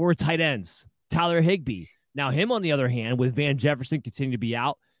lookout for tight ends, Tyler Higbee. Now, him, on the other hand, with Van Jefferson continuing to be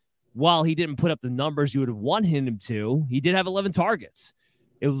out, while he didn't put up the numbers you would have wanted him to, he did have 11 targets.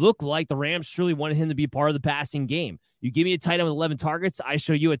 It looked like the Rams truly wanted him to be part of the passing game. You give me a tight end with 11 targets, I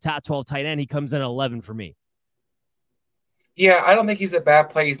show you a top 12 tight end. He comes in at 11 for me. Yeah, I don't think he's a bad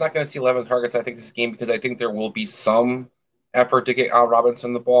play. He's not going to see 11 targets, I think, this game, because I think there will be some effort to get Al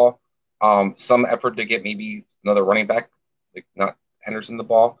Robinson the ball, some effort to get maybe another running back, like not Henderson the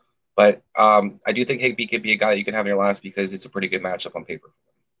ball. But I do think Higbee could be a guy that you can have in your lineups because it's a pretty good matchup on paper.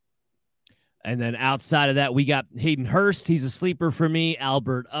 And then outside of that, we got Hayden Hurst. He's a sleeper for me.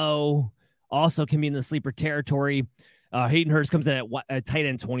 Albert O also can be in the sleeper territory. Hayden Hurst comes in at tight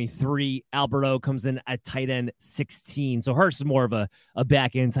end 23. Albert O comes in at tight end 16. So Hurst is more of a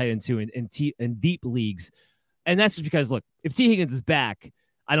back end tight end too in deep leagues. And that's just because, look, if T. Higgins is back,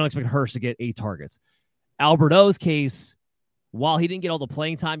 I don't expect Hurst to get 8 targets. Albert O's case, while he didn't get all the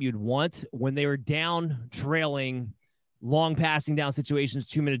playing time you'd want, when they were down, trailing, long passing down situations,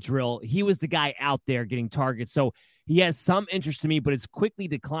 2-minute drill, he was the guy out there getting targets. So he has some interest to me, but it's quickly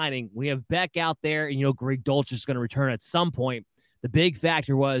declining. We have Beck out there, and, Greg Dulcich is going to return at some point. The big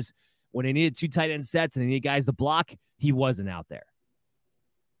factor was when they needed 2 tight end sets and they needed guys to block, he wasn't out there.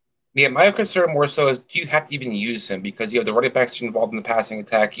 Yeah, my concern more so is, do you have to even use him? Because you have the running backs involved in the passing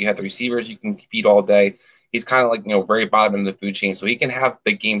attack. You have the receivers you can feed all day. He's kind of like, very bottom in the food chain. So he can have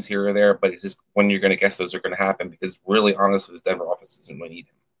big games here or there, but it's just when you're going to guess those are going to happen, because really, honestly, this Denver offense doesn't really need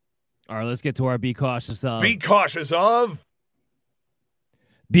him. All right, let's get to our Be Cautious of. Be cautious of.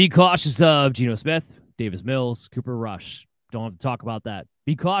 Be cautious of Geno Smith, Davis Mills, Cooper Rush. Don't have to talk about that.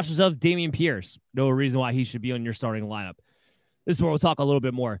 Be cautious of Dameon Pierce. No reason why he should be on your starting lineup. This is where we'll talk a little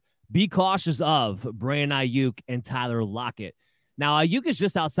bit more. Be cautious of Brandon Ayuk and Tyler Lockett. Now, Ayuk is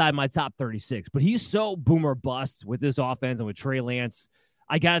just outside my top 36, but he's so boom or bust with this offense and with Trey Lance.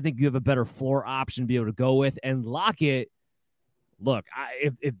 I got to think you have a better floor option to be able to go with. And Lockett, look,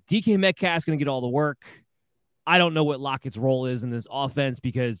 if DK Metcalf's going to get all the work, I don't know what Lockett's role is in this offense,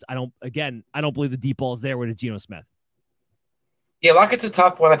 because I don't believe the deep ball is there with Geno Smith. Yeah, Lockett's a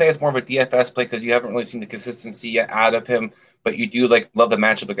tough one. I think it's more of a DFS play because you haven't really seen the consistency yet out of him, but you do love the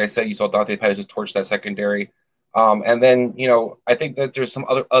matchup. Like I said, you saw Dante Pettis just torch that secondary. And then, I think that there's some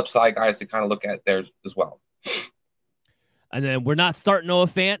other upside guys to kind of look at there as well. And then we're not starting Noah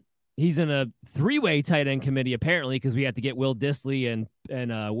Fant. He's in a 3-way tight end committee, apparently, because we have to get Will Dissly and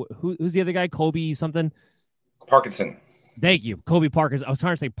who's the other guy? Kobe something? Parkinson. Thank you. Kobe Parkinson. I was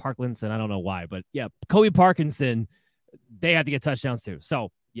trying to say Parkinson. I don't know why, but yeah, Kobe Parkinson, they have to get touchdowns too.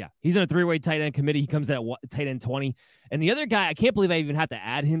 So yeah, he's in a 3-way tight end committee. He comes in at tight end 20. And the other guy, I can't believe I even have to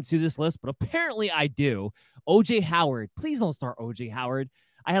add him to this list, but apparently I do. OJ Howard. Please don't start OJ Howard.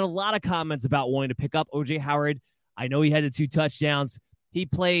 I had a lot of comments about wanting to pick up OJ Howard. I know he had the 2 touchdowns. He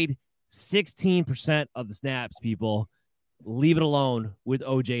played 16% of the snaps, people. Leave it alone with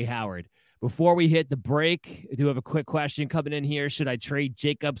OJ Howard. Before we hit the break, I do have a quick question coming in here. Should I trade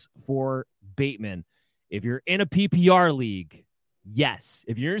Jacobs for Bateman? If you're in a PPR league, yes.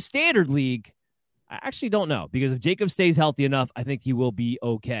 If you're in a standard league, I actually don't know, because if Jacob stays healthy enough, I think he will be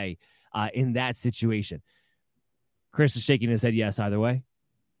okay in that situation. Chris is shaking his head yes either way.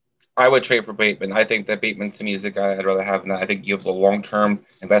 I would trade for Bateman. I think that Bateman, to me, is the guy I'd rather have. And I think he gives a long-term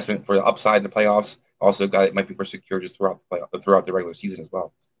investment for the upside in the playoffs. Also a guy that might be more secure just throughout the regular season as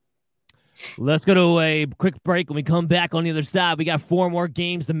well. Let's go to a quick break. When we come back on the other side, we got 4 more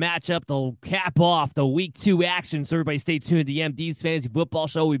games to match up. They'll cap off the Week 2 action. So everybody stay tuned. The MD's Fantasy Football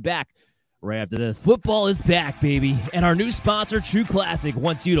Show will be back right after this. Football is back, baby. And our new sponsor, True Classic,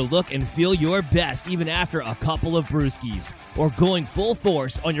 wants you to look and feel your best even after a couple of brewskis or going full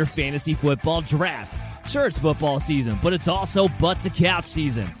force on your fantasy football draft. Sure, it's football season, but it's also butt to couch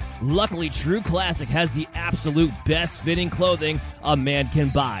season. Luckily, True Classic has the absolute best fitting clothing a man can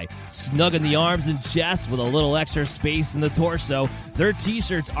buy. Snug in the arms and chest with a little extra space in the torso, their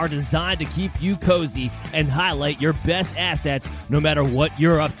t-shirts are designed to keep you cozy and highlight your best assets no matter what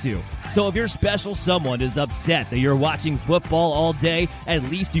you're up to. So if your special someone is upset that you're watching football all day, at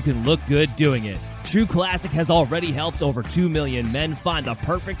least you can look good doing it. True Classic has already helped over 2 million men find the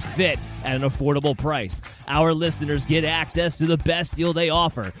perfect fit at an affordable price. Our listeners get access to the best deal they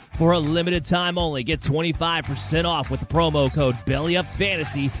offer. For a limited time only, get 25% off with the promo code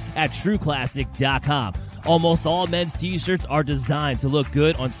BELLYUPFANTASY at TrueClassic.com. Almost all men's t-shirts are designed to look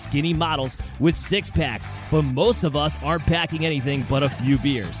good on skinny models with six-packs, but most of us aren't packing anything but a few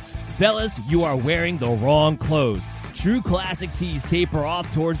beers. Fellas, you are wearing the wrong clothes. True Classic tees taper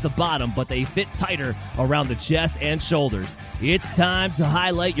off towards the bottom, but they fit tighter around the chest and shoulders. It's time to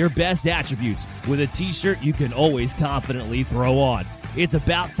highlight your best attributes with a t-shirt you can always confidently throw on. It's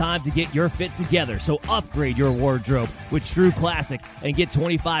about time to get your fit together, so upgrade your wardrobe with True Classic and get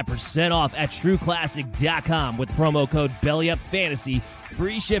 25% off at TrueClassic.com with promo code BELLYUPFANTASY.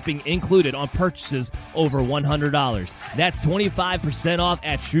 Free shipping included on purchases over $100. That's 25% off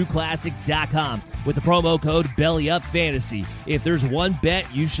at TrueClassic.com with the promo code BELLYUPFANTASY. If there's one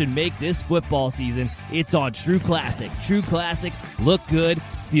bet you should make this football season, it's on True Classic. True Classic, look good,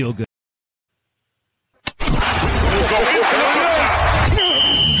 feel good.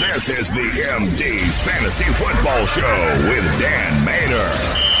 This is the MD's Fantasy Football Show with Dan Mater,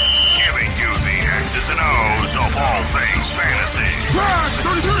 giving you the X's and O's of all things fantasy.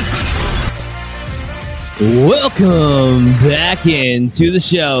 Welcome back into the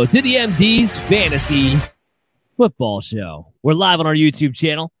show, to the MD's Fantasy Football Show. We're live on our YouTube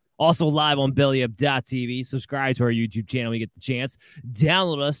channel, also live on BellyUp.tv. Subscribe to our YouTube channel when you get the chance.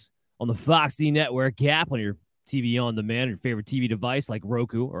 Download us on the Foxy Network app on your TV on demand, your favorite TV device like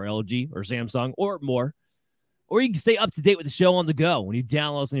Roku or LG or Samsung or more. Or you can stay up to date with the show on the go when you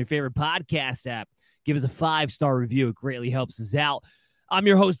download us on your favorite podcast app. Give us a 5-star review. It greatly helps us out. I'm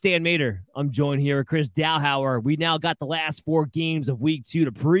your host, Dan Mater. I'm joined here with Chris Dowhauer. We now got the last 4 games of week 2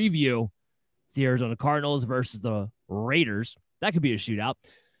 to preview. It's the Arizona Cardinals versus the Raiders. That could be a shootout.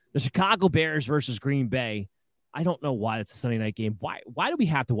 The Chicago Bears versus Green Bay. I don't know why it's a Sunday night game. Why do we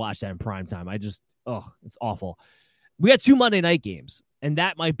have to watch that in primetime? It's awful. We got 2 Monday night games, and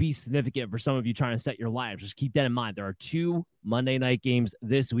that might be significant for some of you trying to set your lineups. Just keep that in mind. There are 2 Monday night games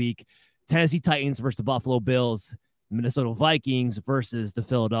this week. Tennessee Titans versus the Buffalo Bills. Minnesota Vikings versus the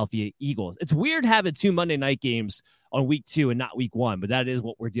Philadelphia Eagles. It's weird having 2 Monday night games on week 2 and not week 1, but that is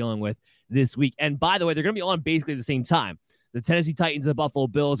what we're dealing with this week. And by the way, they're going to be on basically the same time. The Tennessee Titans and the Buffalo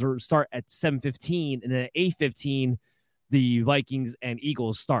Bills start at 7:15, and then at 8:15, the Vikings and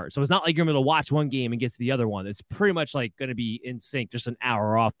Eagles start. So it's not like you're going to watch one game and get to the other one. It's pretty much like going to be in sync, just an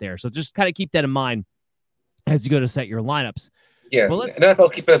hour off there. So just kind of keep that in mind as you go to set your lineups. Yeah, and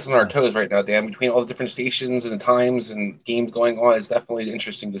NFL's keeping us on our toes right now, Dan. Between all the different stations and the times and games going on, it's definitely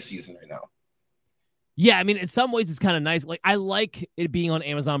interesting this season right now. Yeah, I mean, in some ways, it's kind of nice. Like, I like it being on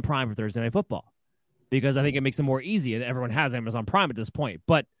Amazon Prime for Thursday Night Football because I think it makes it more easy, and everyone has Amazon Prime at this point.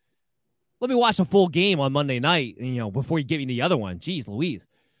 But let me watch a full game on Monday night, before you give me the other one. Jeez Louise.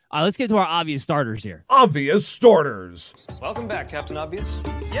 Let's get to our obvious starters here. Obvious starters. Welcome back, Captain Obvious.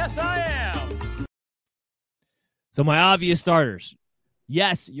 Yes, I am. So my obvious starters.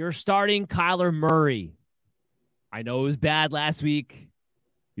 Yes, you're starting Kyler Murray. I know it was bad last week.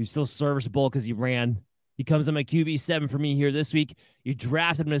 He was still serviceable because he ran. He comes in my QB7 for me here this week. You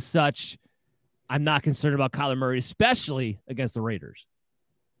drafted him as such. I'm not concerned about Kyler Murray, especially against the Raiders.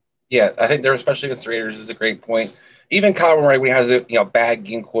 Yeah, I think they're especially against the Raiders is a great point. Even Kyler Murray, when he has a bad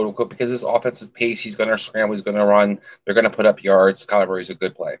game, quote unquote, because his offensive pace, he's going to scramble, he's going to run, they're going to put up yards. Kyler Murray's a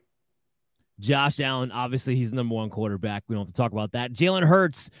good play. Josh Allen, obviously, he's the number 1 quarterback. We don't have to talk about that. Jalen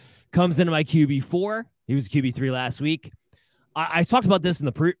Hurts comes into my QB4. He was QB3 last week. I talked about this in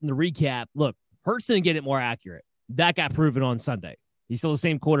the recap. Look, Hurts didn't get it more accurate. That got proven on Sunday. He's still the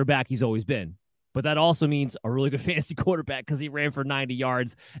same quarterback he's always been. But that also means a really good fantasy quarterback because he ran for 90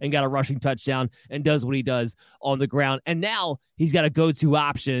 yards and got a rushing touchdown and does what he does on the ground. And now he's got a go-to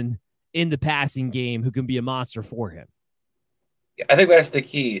option in the passing game who can be a monster for him. I think that's the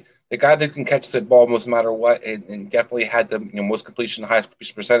key. The guy that can catch the ball no matter what and definitely had the most completion, the highest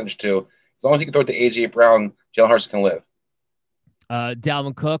completion percentage to. As long as he can throw it to A.J. Brown, Jalen Hurts can live.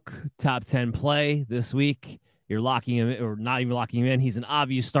 Dalvin Cook, top 10 play this week. You're locking him, or not even locking him in. He's an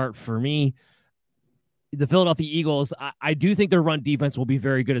obvious start for me. The Philadelphia Eagles, I do think their run defense will be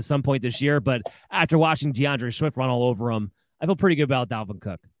very good at some point this year, but after watching DeAndre Swift run all over him, I feel pretty good about Dalvin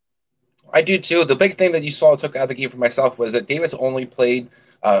Cook. I do too. The big thing that you saw took out of the game for myself was that Davis only played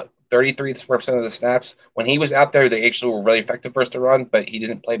 33% of the snaps. When he was out there, they actually were really effective versus the run, but he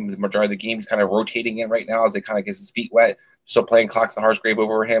didn't play the majority of the game. He's kind of rotating in right now as they kind of get his feet wet. Still playing Cox and Hargrave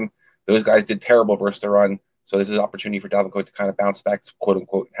over him. Those guys did terrible versus the run. So this is an opportunity for Dalvin Cook to kind of bounce back, quote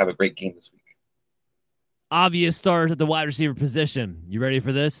unquote, and have a great game this week. Obvious stars at the wide receiver position. You ready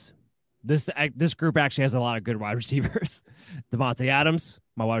for this? This group actually has a lot of good wide receivers. Davante Adams,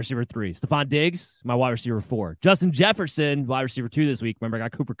 my wide receiver 3. Stephon Diggs, my wide receiver 4. Justin Jefferson, wide receiver 2 this week. Remember, I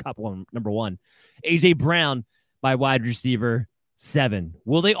got Cooper Kupp on number 1. A.J. Brown, my wide receiver 7.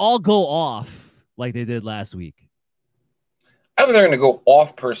 Will they all go off like they did last week? I don't think they're going to go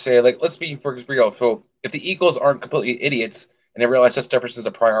off per se. Like, let's be real. So if the Eagles aren't completely idiots and they realize Justin Jefferson's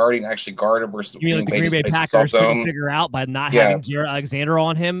a priority and actually guard him versus you mean like the Green Bay Packers couldn't figure out by not having Jared Alexander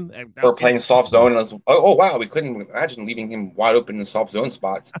on him? Or playing soft zone. And wow, we couldn't imagine leaving him wide open in soft zone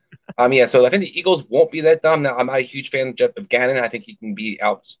spots. So I think the Eagles won't be that dumb. Now, I'm not a huge fan of Gannon. I think he can be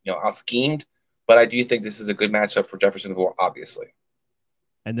out schemed, but I do think this is a good matchup for Jefferson, obviously.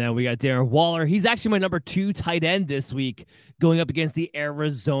 And then we got Darren Waller. He's actually my number 2 tight end this week, going up against the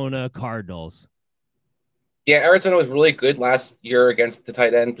Arizona Cardinals. Yeah, Arizona was really good last year against the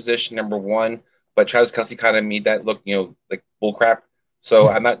tight end position, number 1, but Travis Kelce kind of made that look, like bullcrap. So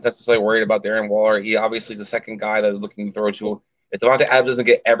I'm not necessarily worried about Darren Waller. He obviously is the second guy that they're looking to throw to. If Davante Adams doesn't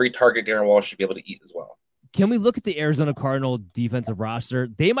get every target, Darren Waller should be able to eat as well. Can we look at the Arizona Cardinal defensive roster?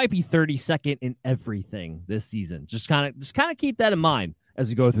 They might be 32nd in everything this season. Just kind of keep that in mind as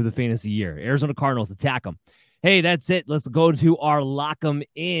we go through the fantasy year. Arizona Cardinals, attack them. Hey, that's it. Let's go to our lock 'em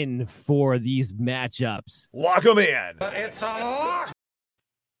in for these matchups. Lock 'em in. It's a lock.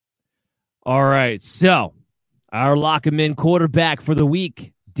 All right, so our lock 'em in quarterback for the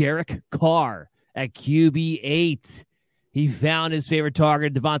week, Derek Carr at QB8. He found his favorite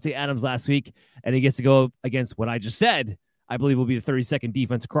target, Davante Adams, last week, and he gets to go against what I just said. I believe will be the 32nd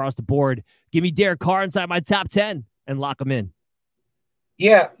defense across the board. Give me Derek Carr inside my top 10 and lock him in.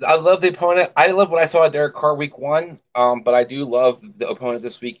 Yeah, I love the opponent. I love what I saw at Derek Carr week 1, but I do love the opponent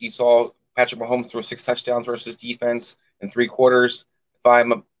this week. You saw Patrick Mahomes throw 6 touchdowns versus defense in 3 quarters. If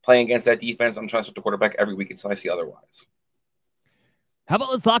I'm playing against that defense, I'm trying to start the quarterback every week until I see otherwise. How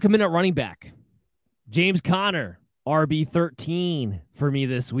about let's lock him in at running back? James Conner, RB13 for me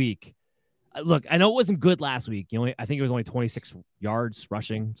this week. Look, I know it wasn't good last week. I think it was only 26 yards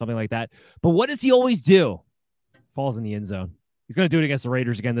rushing, something like that. But what does he always do? Falls in the end zone. He's going to do it against the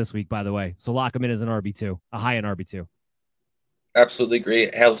Raiders again this week, by the way. So lock him in as an RB2, a high-end RB2. Absolutely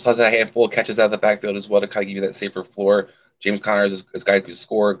great. Has a handful of catches out of the backfield as well to kind of give you that safer floor. James Conner is a guy who can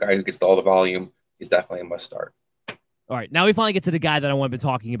score, a guy who gets all the volume. He's definitely a must-start. All right, now we finally get to the guy that I want to be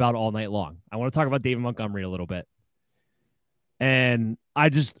talking about all night long. I want to talk about David Montgomery a little bit. And I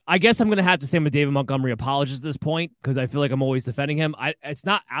guess I'm going to have to say I'm a David Montgomery apologist at this point because I feel like I'm always defending him. It's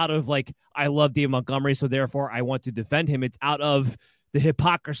not out of I love David Montgomery, so therefore I want to defend him. It's out of the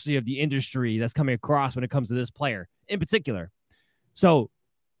hypocrisy of the industry that's coming across when it comes to this player in particular. So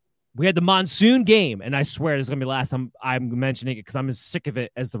we had the monsoon game, and I swear this is going to be the last time I'm mentioning it because I'm as sick of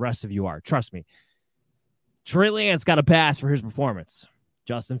it as the rest of you are. Trust me. Trey Lance got a pass for his performance.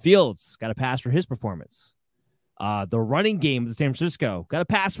 Justin Fields got a pass for his performance. The running game of San Francisco got a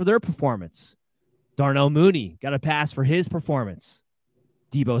pass for their performance. Darnell Mooney got a pass for his performance.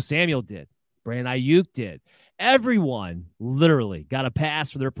 Deebo Samuel did. Brandon Ayuk did. Everyone literally got a pass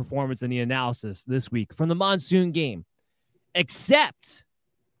for their performance in the analysis this week from the monsoon game, except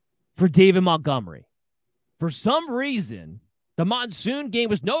for David Montgomery. For some reason, the monsoon game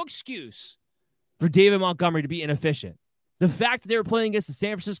was no excuse for David Montgomery to be inefficient. The fact that they were playing against the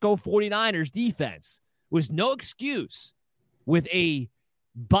San Francisco 49ers defense was no excuse with a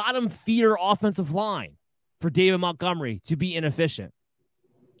bottom feeder offensive line for David Montgomery to be inefficient.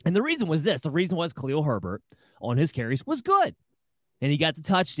 And the reason was this. The reason was Khalil Herbert on his carries was good. And he got the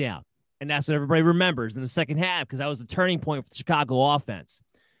touchdown. And that's what everybody remembers in the second half because that was the turning point for the Chicago offense.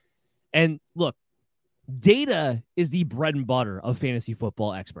 And look, data is the bread and butter of fantasy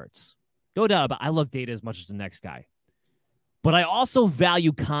football experts. No doubt about it. I love data as much as the next guy. But I also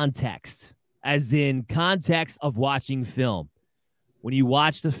value context, as in context of watching film. When you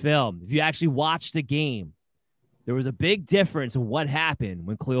watch the film, if you actually watch the game, there was a big difference in what happened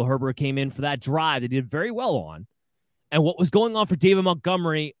when Khalil Herbert came in for that drive they did very well on and what was going on for David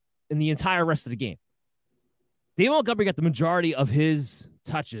Montgomery in the entire rest of the game. David Montgomery got the majority of his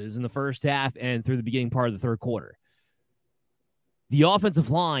touches in the first half and through the beginning part of the third quarter. The offensive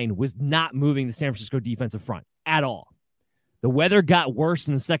line was not moving the San Francisco defensive front at all. The weather got worse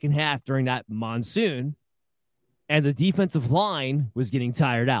in the second half during that monsoon, and the defensive line was getting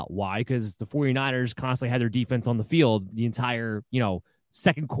tired out. Why? Because the 49ers constantly had their defense on the field the entire,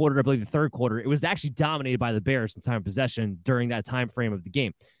 second quarter, I believe the third quarter. It was actually dominated by the Bears in time of possession during that time frame of the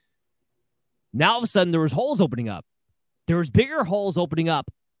game. Now, all of a sudden, there was holes opening up. There was bigger holes opening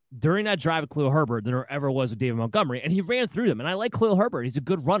up during that drive with Khalil Herbert than there ever was with David Montgomery, and he ran through them. And I like Khalil Herbert. He's a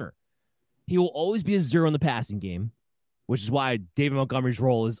good runner. He will always be a zero in the passing game, which is why David Montgomery's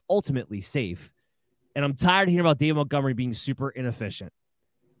role is ultimately safe. And I'm tired of hearing about David Montgomery being super inefficient.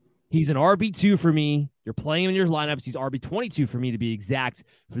 He's an RB2 for me. You're playing him in your lineups. He's RB22 for me, to be exact,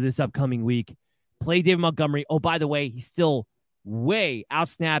 for this upcoming week. Play David Montgomery. Oh, by the way, he's still way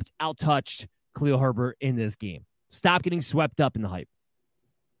outsnapped, outtouched Khalil Herbert in this game. Stop getting swept up in the hype.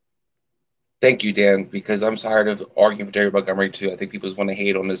 Thank you, Dan, because I'm tired of arguing for David Montgomery, too. I think people just want to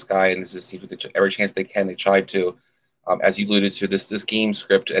hate on this guy, and this just seems like every chance they can, they try to. As you alluded to, this game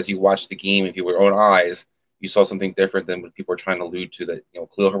script, as you watched the game, if you were your own eyes, you saw something different than what people are trying to allude to, that,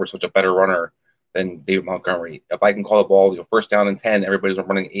 Khalil Herbert's such a better runner than David Montgomery. If I can call the ball, first down and 10, everybody's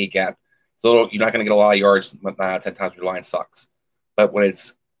running A gap. So you're not going to get a lot of yards 9 out of 10 times your line sucks. But when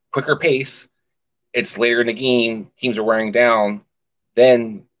it's quicker pace, it's later in the game, teams are wearing down,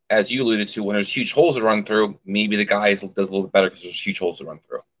 then, as you alluded to, when there's huge holes to run through, maybe the guy does a little bit better because there's huge holes to run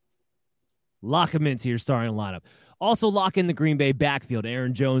through. Lock him into your starting lineup. Also lock in the Green Bay backfield,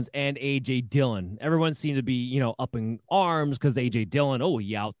 Aaron Jones and A.J. Dillon. Everyone seemed to be, up in arms because A.J. Dillon,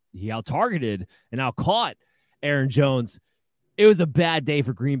 he out-targeted and out-caught Aaron Jones. It was a bad day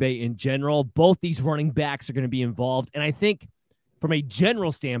for Green Bay in general. Both these running backs are going to be involved, and I think from a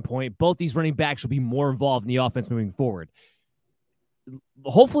general standpoint, both these running backs will be more involved in the offense moving forward.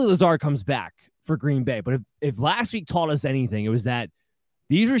 Hopefully Lazard comes back for Green Bay, but if last week taught us anything, it was that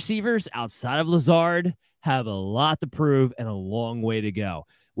these receivers outside of Lazard have a lot to prove and a long way to go,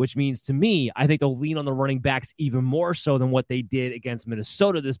 which means to me, I think they'll lean on the running backs even more so than what they did against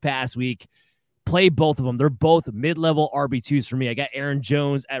Minnesota this past week. Play both of them. They're both mid-level RB2s for me. I got Aaron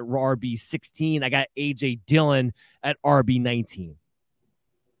Jones at RB16. I got A.J. Dillon at RB19.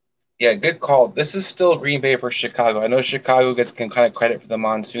 Yeah, good call. This is still Green Bay versus Chicago. I know Chicago gets kind of credit for the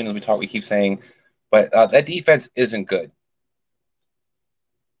monsoon, as we keep saying, but that defense isn't good.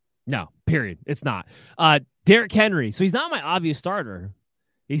 No, period. It's not. Derrick Henry. So he's not my obvious starter.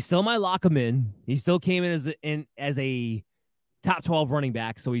 He's still my lock him in. He still came in as a top 12 running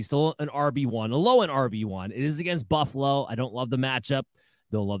back. So he's still an RB1, a low end RB1. It is against Buffalo. I don't love the matchup.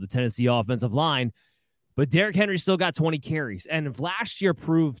 Don't love the Tennessee offensive line. But Derrick Henry still got 20 carries. And if last year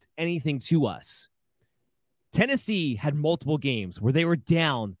proved anything to us, Tennessee had multiple games where they were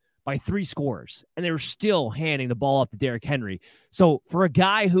down by 3 scores, and they were still handing the ball off to Derrick Henry. So for a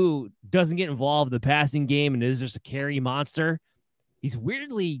guy who doesn't get involved in the passing game and is just a carry monster, he's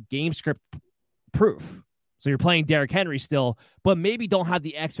weirdly game script proof. So you're playing Derrick Henry still, but maybe don't have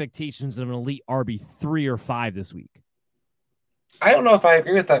the expectations of an elite RB3 or 5 this week. I don't know if I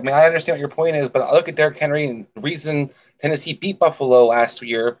agree with that. I mean, I understand what your point is, but I look at Derrick Henry, and the reason Tennessee beat Buffalo last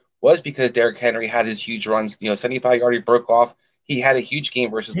year was because Derrick Henry had his huge runs. 75-yard, he broke off. He had a huge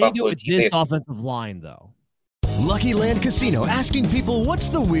game versus Buffalo. With this offensive line, though. Lucky Land Casino, asking people, what's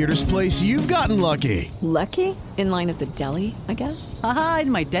the weirdest place you've gotten lucky? Lucky? In line at the deli, I guess? Aha,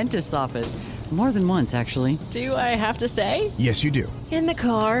 in my dentist's office. More than once, actually. Do I have to say? Yes, you do. In the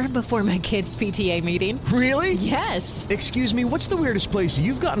car before my kids' PTA meeting. Really? Yes. Excuse me, what's the weirdest place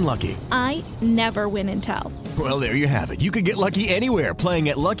you've gotten lucky? I never win and tell. Well, there you have it. You can get lucky anywhere, playing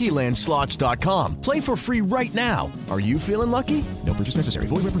at LuckyLandSlots.com. Play for free right now. Are you feeling lucky? No purchase necessary.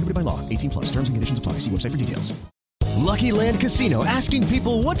 Void where prohibited by law. 18+. Terms and conditions apply. See website for details. Lucky Land Casino, asking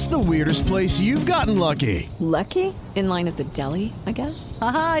people, what's the weirdest place you've gotten lucky? Lucky? In line at the deli, I guess?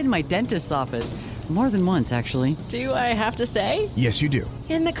 Aha, in my dentist's office. More than once, actually. Do I have to say? Yes, you do.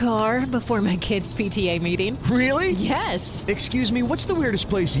 In the car before my kids' PTA meeting. Really? Yes. Excuse me, what's the weirdest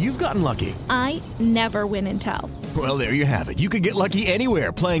place you've gotten lucky? I never win and tell. Well, there you have it. You can get lucky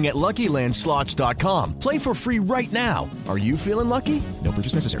anywhere, playing at LuckyLandSlots.com. Play for free right now. Are you feeling lucky? No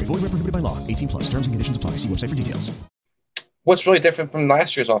purchase necessary. Void where prohibited by law. 18+. Terms and conditions apply. See website for details. What's really different from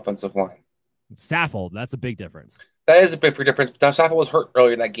last year's offensive line? Saffold. That's a big difference. That is a big difference. But Saffold was hurt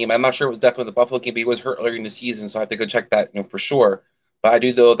earlier in that game. I'm not sure it was definitely the Buffalo game, but he was hurt earlier in the season, so I have to go check that, for sure. But I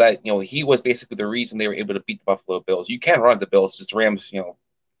do know that, he was basically the reason they were able to beat the Buffalo Bills. You can't run the Bills, just Rams, don't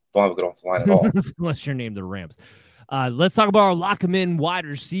have a good offensive line at all. Unless you're named the Rams. Let's talk about our lock-em-in wide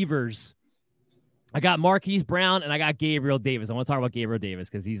receivers. I got Marquise Brown and I got Gabriel Davis. I want to talk about Gabriel Davis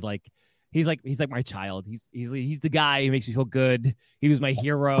because he's like my child. He's the guy who makes me feel good. He was my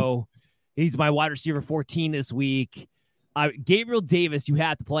hero. He's my wide receiver 14 this week. Gabriel Davis, you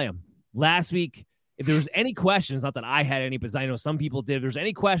have to play him. Last week, if there was any questions, not that I had any, but I know some people did, if there's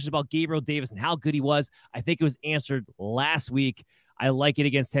any questions about Gabriel Davis and how good he was, I think it was answered last week. I like it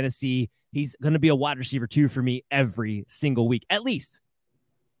against Tennessee. He's going to be a wide receiver 2 for me every single week, at least.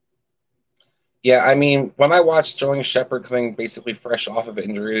 Yeah, I mean, when I watched Sterling Shepard coming basically fresh off of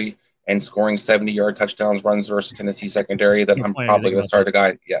injury and scoring 70-yard touchdowns runs versus Tennessee secondary, then I'm probably going to start a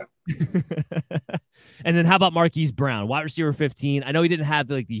guy. Yeah. And then how about Marquise Brown, wide receiver 15? I know he didn't have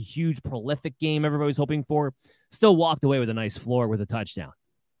the huge prolific game everybody was hoping for. Still walked away with a nice floor with a touchdown.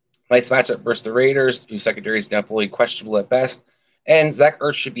 Nice matchup versus the Raiders, whose secondary is definitely questionable at best. And Zach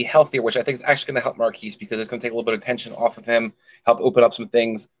Ertz should be healthier, which I think is actually going to help Marquise because it's going to take a little bit of tension off of him, help open up some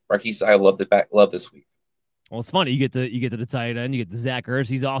things. Marquise, I love this week. Well, it's funny. You get to the tight end. You get the Zach Ertz.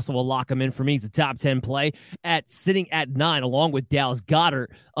 He's also a lock him in for me. He's a top 10 play sitting at 9, along with Dallas Goedert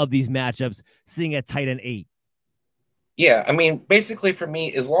of these matchups, sitting at tight end 8. Yeah, I mean, basically for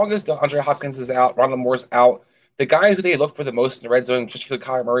me, as long as DeAndre Hopkins is out, Ronald Moore's out, the guy who they look for the most in the red zone, particularly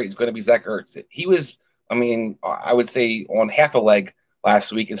Kyler Murray, is going to be Zach Ertz. He was, I would say on half a leg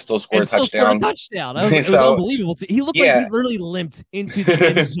last week and still scored a touchdown. It was unbelievable. He looked like he literally limped into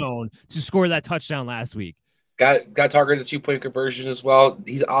the end zone to score that touchdown last week. Got targeted 2-point conversion as well.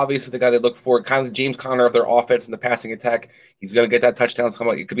 He's obviously the guy they look for, kind of the James Conner of their offense in the passing attack. He's going to get that touchdown.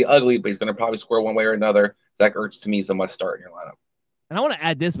 It could be ugly, but he's going to probably score one way or another. Zach Ertz, to me, is a must start in your lineup. And I want to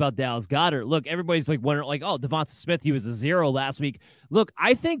add this about Dallas Goedert. Look, everybody's wondering, oh, Devonta Smith, he was a 0 last week. Look,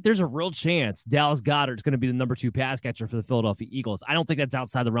 I think there's a real chance Dallas Goedert is going to be the number 2 pass catcher for the Philadelphia Eagles. I don't think that's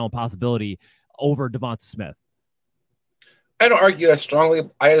outside the realm of possibility over Devonta Smith. I don't argue that strongly.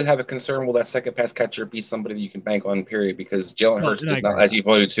 I have a concern, will that second pass catcher be somebody that you can bank on, period, because Jalen Hurts did not, as you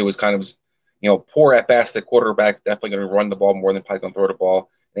alluded to, was kind of, poor at best at quarterback, definitely going to run the ball more than probably going to throw the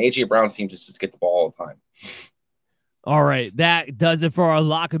ball. And A.J. Brown seems to just get the ball all the time. All right, that does it for our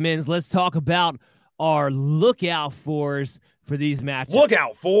lock-em-ins. Let's talk about our lookout fors for these matchups. Look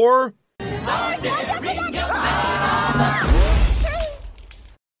out for...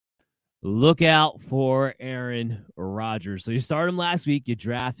 Look out for Aaron Rodgers. So you started him last week. You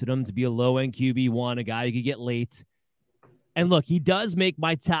drafted him to be a low-end QB1, a guy you could get late. And look, he does make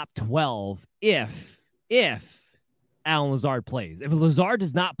my top 12 if Allen Lazard plays. If Lazard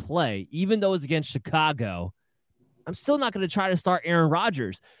does not play, even though it's against Chicago, I'm still not going to try to start Aaron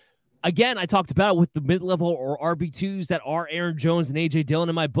Rodgers. Again, I talked about it with the mid-level or RB2s that are Aaron Jones and A.J. Dillon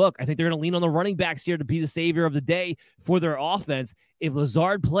in my book. I think they're going to lean on the running backs here to be the savior of the day for their offense. If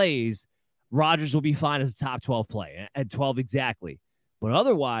Lazard plays, Rodgers will be fine as a top 12 play at 12 exactly. But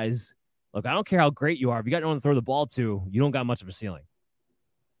otherwise, look, I don't care how great you are. If you got no one to throw the ball to, you don't got much of a ceiling.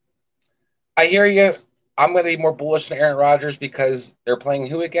 I hear you. I'm going to be more bullish on Aaron Rodgers because they're playing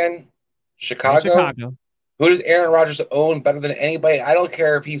who again? Chicago. Who does Aaron Rodgers own better than anybody? I don't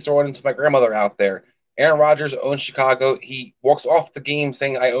care if he's throwing into my grandmother out there. Aaron Rodgers owns Chicago. He walks off the game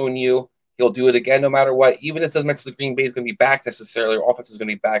saying, I own you. He'll do it again no matter what. Even if it doesn't mention the Green Bay is going to be back necessarily, or offense is going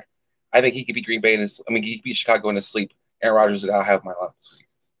to be back, I think he could be Green Bay he could be Chicago in his sleep. Aaron Rodgers is going to have my love this week.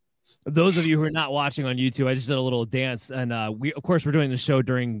 Those of you who are not watching on YouTube, I just did a little dance, and we're doing the show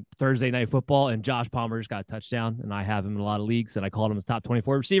during Thursday Night Football, and Josh Palmer just got a touchdown, and I have him in a lot of leagues, and I called him his top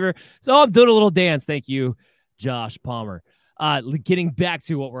 24 receiver. So I'm doing a little dance. Thank you, Josh Palmer. Getting back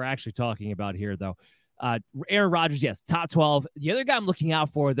to what we're actually talking about here, though. Aaron Rodgers, yes, top 12. The other guy I'm looking out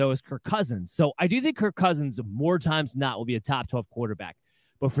for, though, is Kirk Cousins. So I do think Kirk Cousins, more times than not, will be a top 12 quarterback.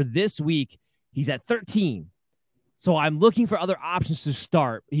 But for this week, he's at 13. So I'm looking for other options to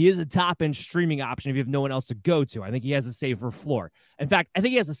start. He is a top-end streaming option if you have no one else to go to. I think he has a safer floor. In fact, I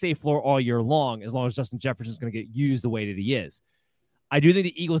think he has a safe floor all year long as Justin Jefferson is going to get used the way that he is. I do think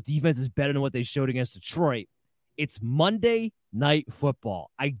the Eagles' defense is better than what they showed against Detroit. It's Monday Night Football.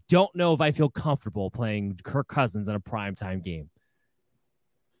 I don't know if I feel comfortable playing Kirk Cousins in a primetime game.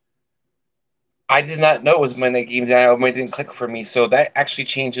 I did not know it was Monday game. It didn't click for me. So that actually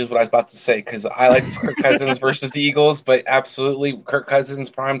changes what I was about to say because I like Kirk Cousins versus the Eagles, but absolutely Kirk Cousins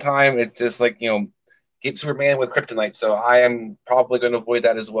primetime. It's just get Superman with kryptonite. So I am probably going to avoid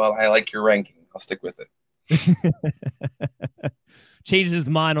that as well. I like your ranking. I'll stick with it. Changes his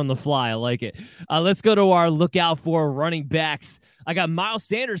mind on the fly. I like it. Let's go to our lookout for running backs. I got Miles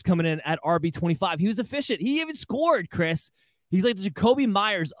Sanders coming in at RB25. He was efficient. He even scored, Chris. He's like the Jacoby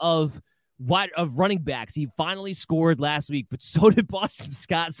Myers of running backs. He finally scored last week, but so did Boston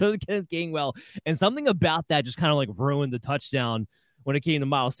Scott, so did Kenneth Gainwell. And something about that just kind of ruined the touchdown when it came to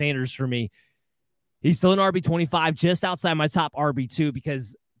Miles Sanders for me. He's still an RB25, just outside my top RB2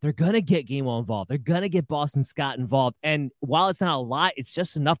 because they're going to get Gainwell involved. They're going to get Boston Scott involved. And while it's not a lot, it's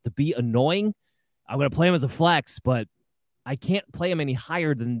just enough to be annoying. I'm going to play him as a flex, but I can't play him any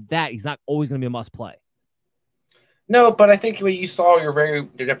higher than that. He's not always going to be a must play. No, but I think when you saw, you're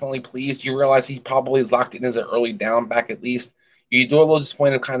definitely pleased. You realize he probably locked in as an early down back at least. You do a little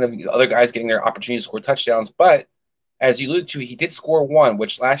disappointed of kind of the other guys getting their opportunity to score touchdowns. But as you alluded to, he did score one,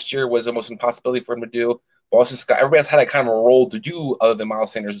 which last year was almost an impossibility for him to do. Boston Scott, everybody else had a kind of a role to do other than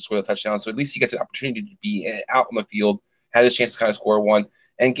Miles Sanders to score the touchdown. So at least he gets an opportunity to be out on the field, had his chance to kind of score one.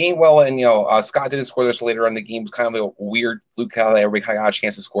 And Gainwell and Scott didn't score this later on in the game. It was kind of a weird fluke how everybody kind of got a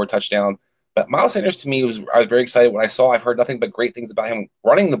chance to score a touchdown. But Miles Sanders, to me, I was very excited when I saw. I've heard nothing but great things about him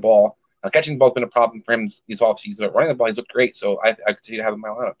running the ball. Catching the ball has been a problem for him these offseason, but running the ball, he's looked great. So I continue to have him in my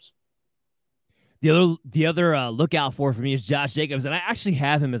lineups. The other lookout for me is Josh Jacobs, and I actually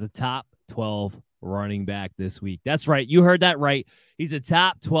have him as a top 12 running back this week. That's right. You heard that right. He's a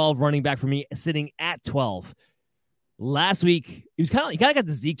top 12 running back for me, sitting at 12. Last week, he kind of got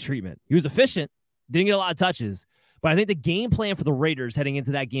the Zeke treatment. He was efficient, didn't get a lot of touches, but I think the game plan for the Raiders heading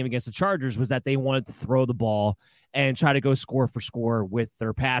into that game against the Chargers was that they wanted to throw the ball and try to go score for score with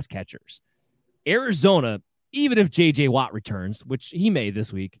their pass catchers. Arizona, even if J.J. Watt returns, which he may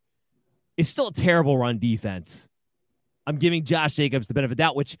this week, is still a terrible run defense. I'm giving Josh Jacobs the benefit of the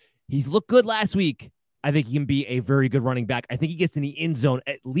doubt, which he's looked good last week. I think he can be a very good running back. I think he gets in the end zone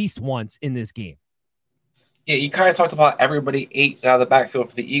at least once in this game. Yeah, you kind of talked about everybody ate out of the backfield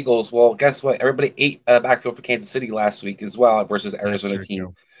for the Eagles. Well, guess what? Everybody ate backfield for Kansas City last week as well versus Arizona team.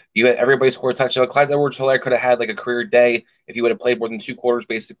 True. You had everybody score a touchdown. Clyde Edwards-Helaire could have had like a career day if he would have played more than 2 quarters.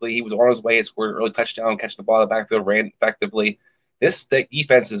 Basically, he was on his way. He scored an early touchdown, catching the ball out of the backfield, ran effectively. The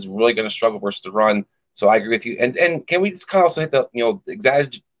defense is really going to struggle versus the run. So I agree with you. And can we just kind of also hit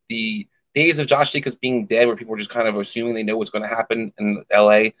the days of Josh Jacobs being dead, where people are just kind of assuming they know what's going to happen in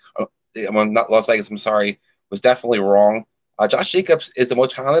L.A. Not Las Vegas. I'm sorry. Was definitely wrong. Josh Jacobs is the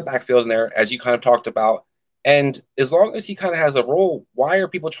most talented backfield in there, as you kind of talked about. And as long as he kind of has a role, why are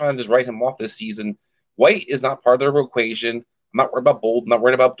people trying to just write him off this season? White is not part of the equation. I'm not worried about Bold. I'm not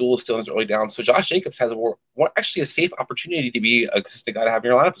worried about Abdullah still in his early down. So Josh Jacobs has actually a safe opportunity to be a consistent guy to have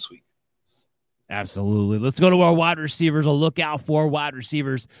in your lineup this week. Absolutely. Let's go to our wide receivers. A look out for wide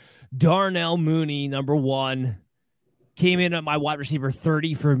receivers. Darnell Mooney, number 1, came in at my wide receiver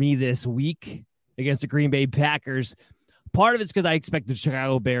 30 for me this week against the Green Bay Packers. Part of it's because I expect the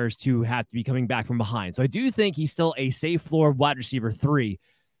Chicago Bears to have to be coming back from behind. So I do think he's still a safe floor wide receiver 3.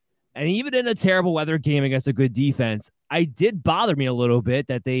 And even in a terrible weather game against a good defense, I did bother me a little bit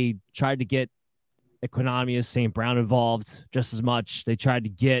that they tried to get Equanimeous St. Brown involved just as much. They tried to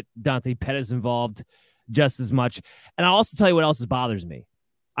get Dante Pettis involved just as much. And I'll also tell you what else bothers me.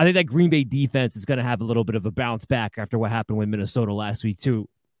 I think that Green Bay defense is going to have a little bit of a bounce back after what happened with Minnesota last week, too.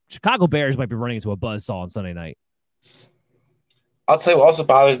 Chicago Bears might be running into a buzzsaw on Sunday night. I'll tell you what also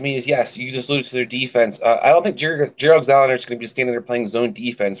bothers me is, yes, you just alluded to their defense. I don't think Gerald Alexander is going to be standing there playing zone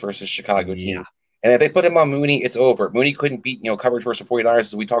defense versus Chicago team. Yeah. And if they put him on Mooney, it's over. Mooney couldn't beat coverage versus 49ers,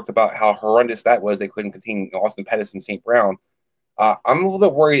 as we talked about how horrendous that was. They couldn't contain Austin Pettis and St. Brown. I'm a little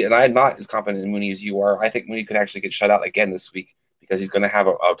bit worried, and I'm not as confident in Mooney as you are. I think Mooney could actually get shut out again this week because he's going to have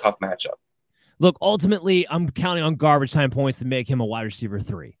a tough matchup. Look, ultimately, I'm counting on garbage time points to make him a wide receiver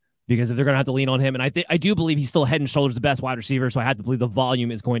 3. Because if they're going to have to lean on him, and I do believe he's still head and shoulders the best wide receiver, so I have to believe the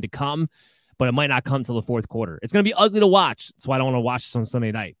volume is going to come, but it might not come till the fourth quarter. It's going to be ugly to watch. That's why I don't want to watch this on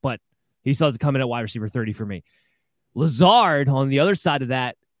Sunday night, but he still has to come in at wide receiver 30 for me. Lazard, on the other side of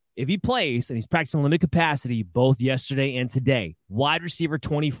that, if he plays, and he's practicing limited capacity both yesterday and today, wide receiver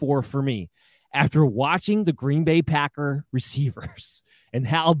 24 for me. After watching the Green Bay Packer receivers and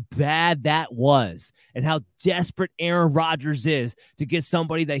how bad that was and how desperate Aaron Rodgers is to get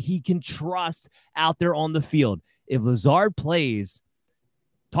somebody that he can trust out there on the field. If Lazard plays,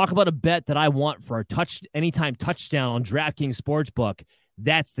 talk about a bet that I want for a anytime touchdown on DraftKings Sportsbook,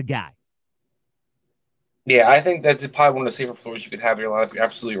 that's the guy. Yeah, I think that's probably one of the safer floors you could have in your lineup. You're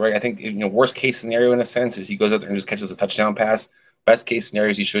absolutely right. I think worst case scenario in a sense is he goes out there and just catches a touchdown pass. Best case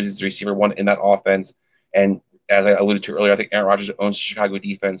scenario is he shows he's the receiver 1 in that offense. And as I alluded to earlier, I think Aaron Rodgers owns the Chicago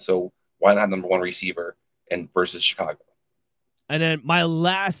defense, so why not number 1 receiver versus Chicago? And then my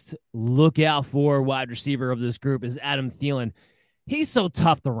last lookout for wide receiver of this group is Adam Thielen. He's so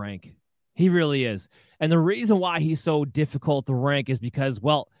tough to rank. He really is. And the reason why he's so difficult to rank is because,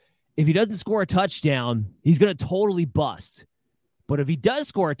 well, if he doesn't score a touchdown, he's going to totally bust. But if he does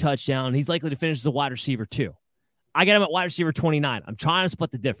score a touchdown, he's likely to finish as a wide receiver 2. I got him at wide receiver 29. I'm trying to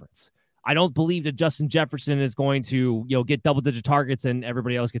split the difference. I don't believe that Justin Jefferson is going to, get double-digit targets and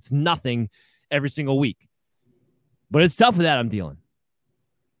everybody else gets nothing every single week. But it's tough with Adam Thielen.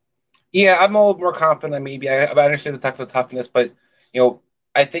 Yeah, I'm a little more confident. Maybe I understand the toughness, but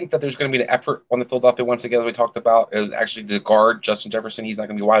I think that there's going to be an effort on the Philadelphia once again. We talked about is actually to guard Justin Jefferson. He's not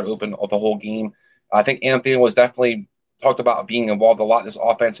going to be wide open the whole game. I think Adam Thielen was definitely talked about being involved a lot in this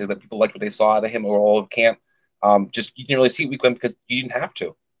offense, and that people liked what they saw out of him over all of camp. Just you didn't really see it week 1 because you didn't have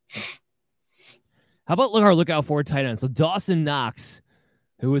to. How about our lookout for tight end? So Dawson Knox,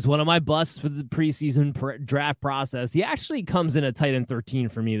 who was one of my busts for the preseason draft process, he actually comes in at tight end 13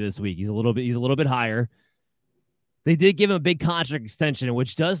 for me this week. He's a little bit higher. They did give him a big contract extension,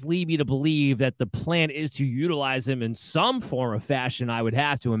 which does lead me to believe that the plan is to utilize him in some form or fashion, I would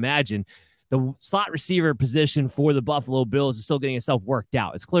have to imagine. The slot receiver position for the Buffalo Bills is still getting itself worked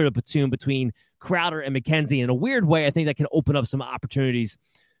out. It's clear the platoon between Crowder and McKenzie. In a weird way, I think that can open up some opportunities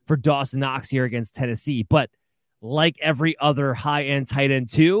for Dawson Knox here against Tennessee. But like every other high-end tight end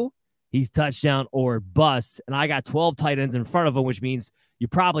too, he's touchdown or bust. And I got 12 tight ends in front of him, which means you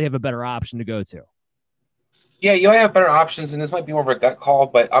probably have a better option to go to. Yeah, you might have better options, and this might be more of a gut call,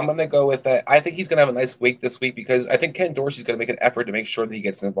 but I'm going to go with that. I think he's going to have a nice week this week because I think Ken Dorsey's going to make an effort to make sure that he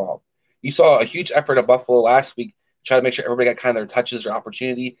gets involved. You saw a huge effort at Buffalo last week to try to make sure everybody got kind of their touches or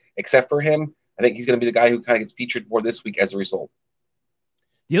opportunity, except for him. I think he's going to be the guy who kind of gets featured more this week as a result.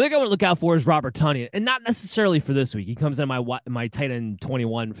 The other guy I want to look out for is Robert Tonyan, and not necessarily for this week. He comes in my tight end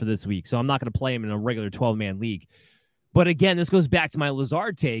 21 for this week, so I'm not going to play him in a regular 12-man league. But again, this goes back to my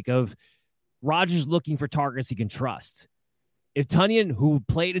Lazard take of Rodgers looking for targets he can trust. If Tonyan, who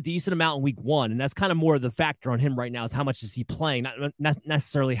played a decent amount in week 1, and that's kind of more of the factor on him right now is how much is he playing, not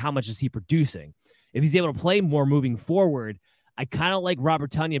necessarily how much is he producing. If he's able to play more moving forward, I kind of like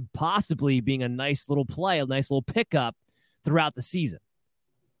Robert Tonyan possibly being a nice little play, a nice little pickup throughout the season.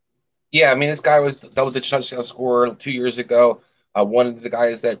 Yeah, I mean, this guy was the touchdown scorer 2 years ago. One of the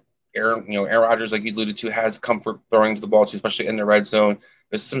guys that Aaron Rodgers, like you alluded to, has comfort throwing to the ball to, especially in the red zone.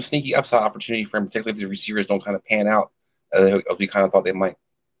 There's some sneaky upside opportunity for him, particularly if the receivers don't kind of pan out as we kind of thought they might.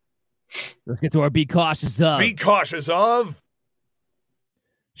 Let's get to our be cautious of. Be cautious of.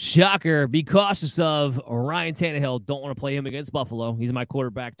 Shocker. Be cautious of Ryan Tannehill. Don't want to play him against Buffalo. He's my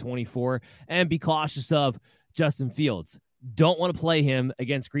quarterback 24. And be cautious of Justin Fields. Don't want to play him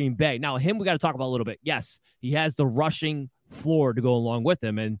against Green Bay. Now, him we got to talk about a little bit. Yes, he has the rushing floor to go along with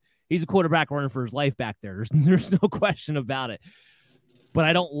him, and he's a quarterback running for his life back there. There's no question about it. But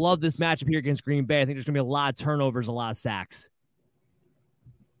I don't love this matchup here against Green Bay. I think there's going to be a lot of turnovers, a lot of sacks.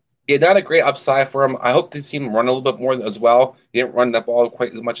 Yeah, not a great upside for him. I hope to see him run a little bit more as well. He didn't run that ball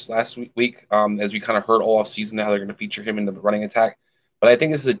quite as much last week, as we kind of heard all off season how they're going to feature him in the running attack. But I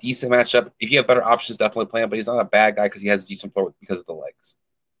think this is a decent matchup. If you have better options, definitely play him. But he's not a bad guy because he has a decent floor because of the legs.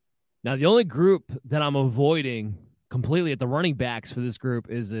 Now, the only group that I'm avoiding completely at the running backs for this group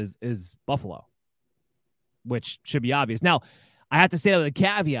is Buffalo, which should be obvious. Now, I have to say that with a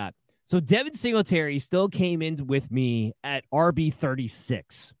caveat. So Devin Singletary still came in with me at RB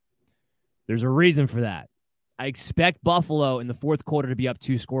 36. There's a reason for that. I expect Buffalo in the fourth quarter to be up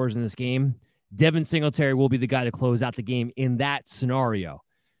 2 scores in this game. Devin Singletary will be the guy to close out the game in that scenario.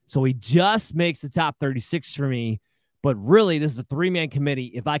 So he just makes the top 36 for me. But really, this is a 3-man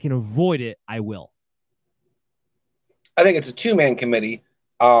committee. If I can avoid it, I will. I think it's a 2-man committee,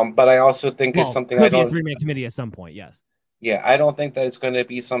 but I also think it's something could be a 3-man committee at some point, yes. Yeah, I don't think that it's going to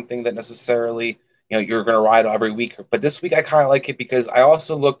be something that necessarily you're going to ride every week. But this week I kind of like it because I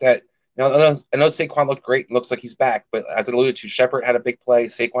also looked at I know Saquon looked great and looks like he's back, but as I alluded to, Shepard had a big play,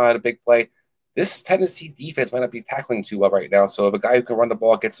 Saquon had a big play. This Tennessee defense might not be tackling too well right now. So if a guy who can run the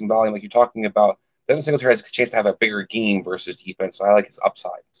ball gets some volume like you're talking about, Devin Singletary has a chance to have a bigger game versus defense. So I like his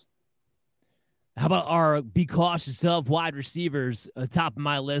upsides. How about our be cautious of wide receivers? Top of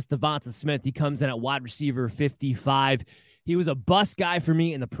my list, Devonta Smith. He comes in at wide receiver 55. He was a bust guy for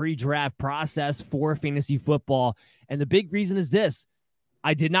me in the pre-draft process for fantasy football. And the big reason is this.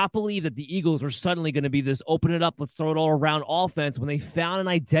 I did not believe that the Eagles were suddenly going to be this open it up, let's throw it all around offense when they found an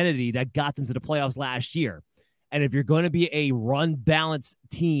identity that got them to the playoffs last year. And if you're going to be a run-balanced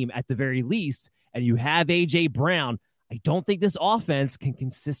team at the very least, and you have A.J. Brown, I don't think this offense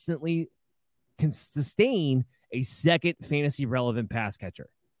can sustain a second fantasy-relevant pass catcher.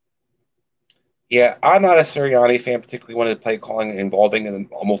 Yeah, I'm not a Sirianni fan, particularly when the play calling involving in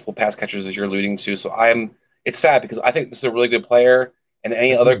multiple pass catchers, as you're alluding to. So it's sad because I think this is a really good player, and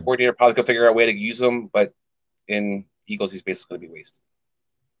any other coordinator probably could figure out a way to use him, but in Eagles, he's basically going to be wasted.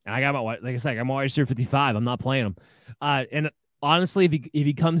 And I got like I said, I'm always here 55. I'm not playing him. And honestly, if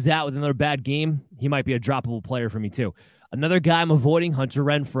he comes out with another bad game, he might be a droppable player for me too. Another guy I'm avoiding, Hunter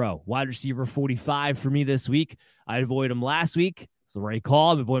Renfrow, wide receiver 45 for me this week. I avoided him last week, so right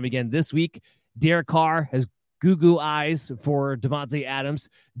call. I'm avoiding him again this week. Derek Carr has goo-goo eyes for Devontae Adams.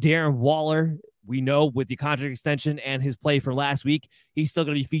 Darren Waller, we know with the contract extension and his play from last week, he's still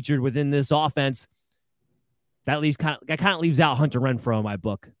going to be featured within this offense. That kind of leaves out Hunter Renfrow in my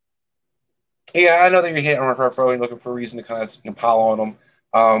book. Yeah, I know that you're hitting on Renfrow and looking for a reason to kind of pile on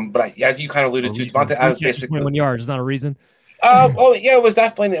him. But as you kind of alluded to, Devontae Adams basically 21 yards is not a reason. It was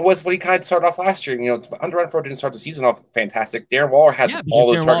definitely what he kind of started off last year. Hunter Renfrow didn't start the season off fantastic. Darren Waller had all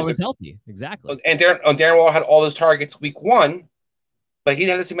those targets. Waller was healthy, exactly. And Darren Waller had all those targets week 1, but he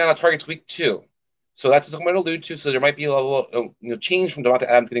had the same amount of targets week 2. So that's what I'm going to allude to. So there might be a little change from Devontae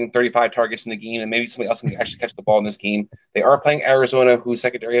Adams getting 35 targets in the game, and maybe somebody else can actually catch the ball in this game. They are playing Arizona, whose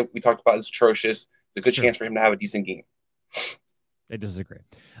secondary we talked about is atrocious. It's a good chance for him to have a decent game. I disagree.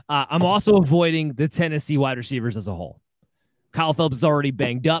 I'm also avoiding the Tennessee wide receivers as a whole. Kyle Phillips is already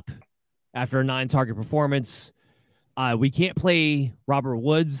banged up after a 9-target performance. We can't play Robert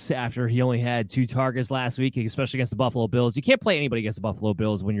Woods after he only had 2 targets last week, especially against the Buffalo Bills. You can't play anybody against the Buffalo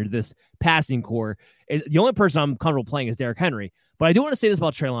Bills when you're this passing core. The only person I'm comfortable playing is Derrick Henry. But I do want to say this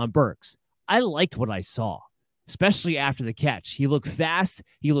about Treylon Burks. I liked what I saw, especially after the catch. He looked fast.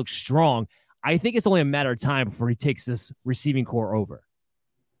 He looked strong. I think it's only a matter of time before he takes this receiving core over.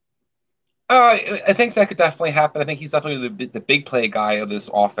 I think that could definitely happen. I think he's definitely the big play guy of this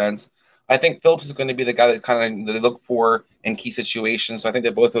offense. I think Phillips is going to be the guy that kind of they look for in key situations. So I think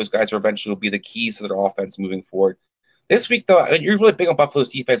that both those guys eventually will be the keys to their offense moving forward. This week, though, you're really big on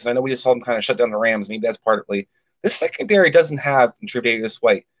Buffalo's defense, and I know we just saw them kind of shut down the Rams. Maybe that's partly. This secondary doesn't have Tre'Davious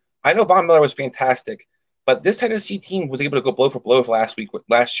White. I know Von Miller was fantastic, but this Tennessee team was able to go blow for blow for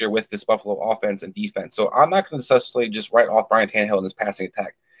last year with this Buffalo offense and defense. So I'm not going to necessarily just write off Brian Tannehill in his passing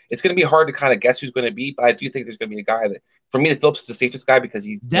attack. It's going to be hard to kind of guess who's going to be, but I do think there's going to be a guy that, for me, Phillips is the safest guy because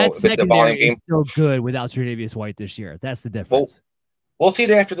he's that secondary is still good without Tre'Davious White this year. That's the difference. We'll see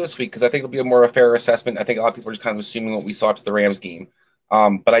that after this week because I think it'll be a more fair assessment. I think a lot of people are just kind of assuming what we saw after the Rams game.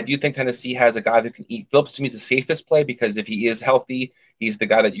 But I do think Tennessee has a guy that can eat. Phillips to me is the safest play because if he is healthy, he's the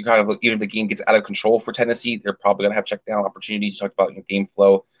guy that you kind of look, even if the game gets out of control for Tennessee, they're probably going to have check down opportunities. You talked about game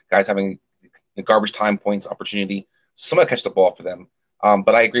flow, guys having garbage time points opportunity. Somebody catch the ball for them.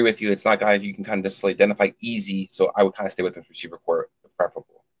 But I agree with you. It's not a guy you can kind of necessarily identify easy. So I would kind of stay with the receiver core if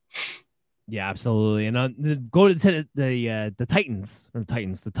preferable. Yeah, absolutely. And go to the Titans,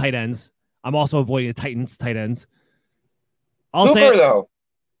 the tight ends. I'm also avoiding the Titans tight ends. I'll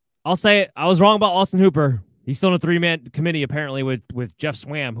say I was wrong about Austin Hooper. He's still in a 3-man committee apparently with Jeff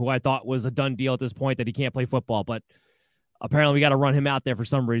Swam, who I thought was a done deal at this point that he can't play football, but apparently we got to run him out there for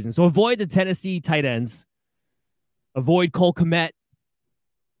some reason. So avoid the Tennessee tight ends. Avoid Cole Kmet.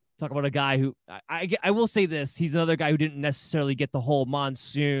 Talk about a guy who I will say this. He's another guy who didn't necessarily get the whole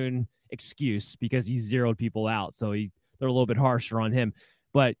monsoon excuse because he zeroed people out. So they're a little bit harsher on him.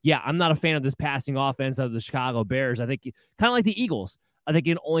 But yeah, I'm not a fan of this passing offense of the Chicago Bears. I think kind of like the Eagles. I think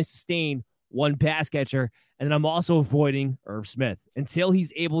it can only sustain one pass catcher. And then I'm also avoiding Irv Smith until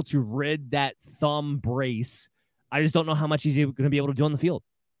he's able to rid that thumb brace. I just don't know how much he's going to be able to do on the field.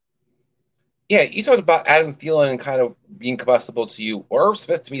 Yeah, you talked about Adam Thielen and kind of being combustible to you. Irv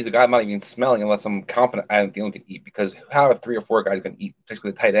Smith, to me, is a guy I'm not even smelling unless I'm confident Adam Thielen can eat because how are 3 or 4 guys going to eat,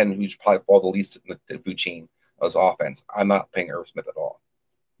 particularly the tight end who's probably fall the least in the food chain of his offense? I'm not paying Irv Smith at all.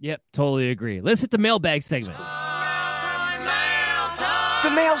 Yep, totally agree. Let's hit the mailbag segment.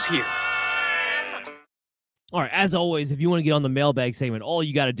 The mail's here. All right, as always, if you want to get on the mailbag segment, all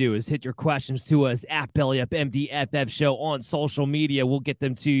you got to do is hit your questions to us at BellyUpMDFF Show on social media. We'll get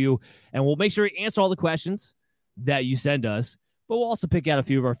them to you, and we'll make sure we answer all the questions that you send us, but we'll also pick out a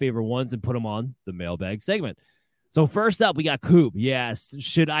few of our favorite ones and put them on the mailbag segment. So first up, we got Coop. Yes,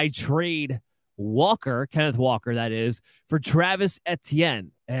 should I trade Walker, Kenneth Walker, that is, for Travis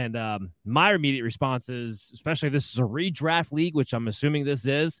Etienne? And my immediate response is, especially if this is a redraft league, which I'm assuming this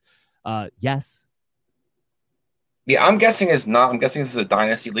is, yes. Yeah, I'm guessing it's not. I'm guessing this is a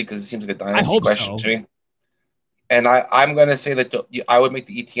dynasty league because it seems like a dynasty question to me. And I'm going to say that I would make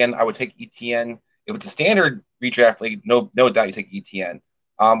the ETN. I would take ETN. If it's a standard redraft league, no doubt you take ETN.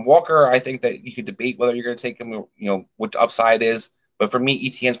 Walker, I think that you could debate whether you're going to take him, what the upside is. But for me,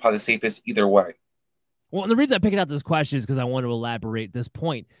 ETN is probably the safest either way. Well, and the reason I picked out this question is because I want to elaborate this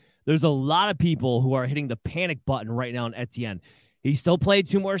point. There's a lot of people who are hitting the panic button right now on Etienne. He still played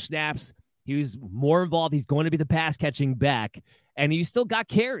 2 more snaps. He was more involved. He's going to be the pass-catching back, and he still got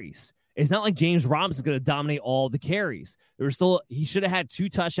carries. It's not like James Robinson is going to dominate all the carries. He should have had 2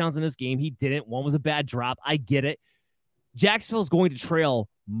 touchdowns in this game. He didn't. One was a bad drop. I get it. Jacksonville's going to trail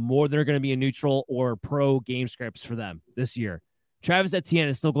more than they're going to be a neutral or pro game scripts for them this year. Travis Etienne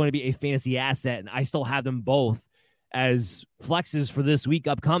is still going to be a fantasy asset, and I still have them both as flexes for this week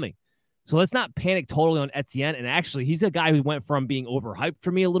upcoming. So let's not panic totally on Etienne. And actually, he's a guy who went from being overhyped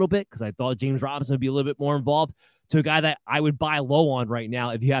for me a little bit because I thought James Robinson would be a little bit more involved to a guy that I would buy low on right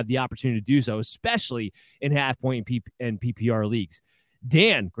now if you have the opportunity to do so, especially in half-point and PPR leagues.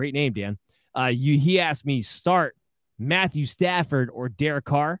 Dan, great name, Dan. He asked me, start Matthew Stafford or Derek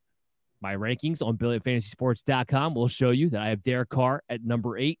Carr. My rankings on BilliardFantasySports.com will show you that I have Derek Carr at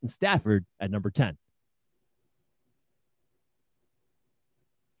number 8 and Stafford at number 10.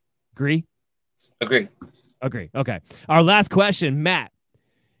 Agree? Agree. Okay. Our last question, Matt.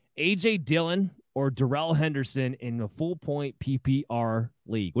 A.J. Dillon or Darrell Henderson in the full point PPR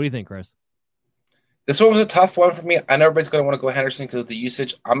league? What do you think, Chris? This one was a tough one for me. I know everybody's going to want to go Henderson because of the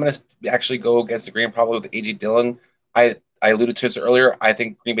usage. I'm going to actually go against the grain probably with A.J. Dillon. I alluded to this earlier. I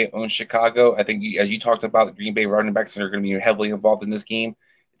think Green Bay owns Chicago. I think, as you talked about, the Green Bay running backs are going to be heavily involved in this game.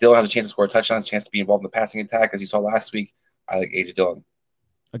 Dillon has a chance to score a touchdown, has a chance to be involved in the passing attack, as you saw last week. I like A.J. Dillon.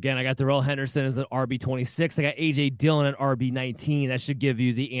 Again, I got Darrell Henderson as an RB26. I got A.J. Dillon at RB19. That should give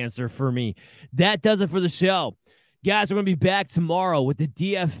you the answer for me. That does it for the show. Guys, we're going to be back tomorrow with the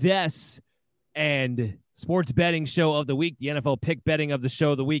DFS and sports betting show of the week, the NFL pick betting of the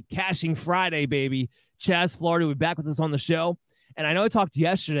show of the week, Cashing Friday, baby. Chaz Florida will be back with us on the show. And I know I talked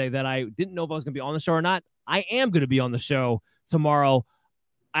yesterday that I didn't know if I was going to be on the show or not. I am going to be on the show tomorrow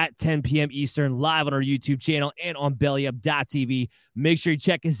at 10 p.m. Eastern, live on our YouTube channel and on BellyUp.tv. Make sure you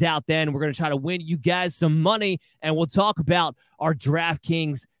check us out then. We're going to try to win you guys some money, and we'll talk about our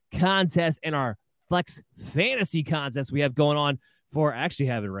DraftKings contest and our Flex Fantasy contest we have going on for, I actually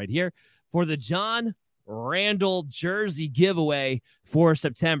have it right here, for the John Randall jersey giveaway for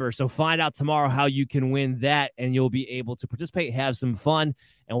September. So find out tomorrow how you can win that, and you'll be able to participate, have some fun,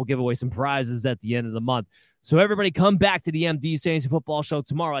 and we'll give away some prizes at the end of the month. So everybody come back to the MD's Fantasy Football Show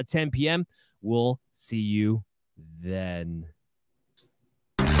tomorrow at 10 p.m. We'll see you then.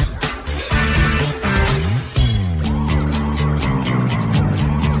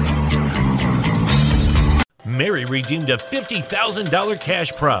 Mary redeemed a $50,000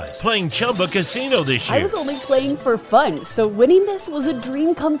 cash prize playing Chumba Casino this year. I was only playing for fun, so winning this was a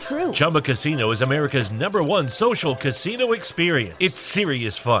dream come true. Chumba Casino is America's #1 social casino experience. It's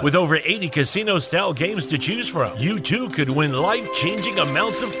serious fun. With over 80 casino-style games to choose from, you too could win life-changing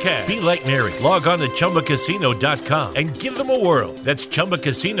amounts of cash. Be like Mary. Log on to ChumbaCasino.com and give them a whirl. That's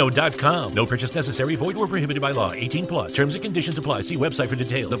ChumbaCasino.com. No purchase necessary. Void where prohibited by law. 18+. Terms and conditions apply. See website for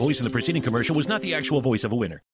details. The voice in the preceding commercial was not the actual voice of a winner.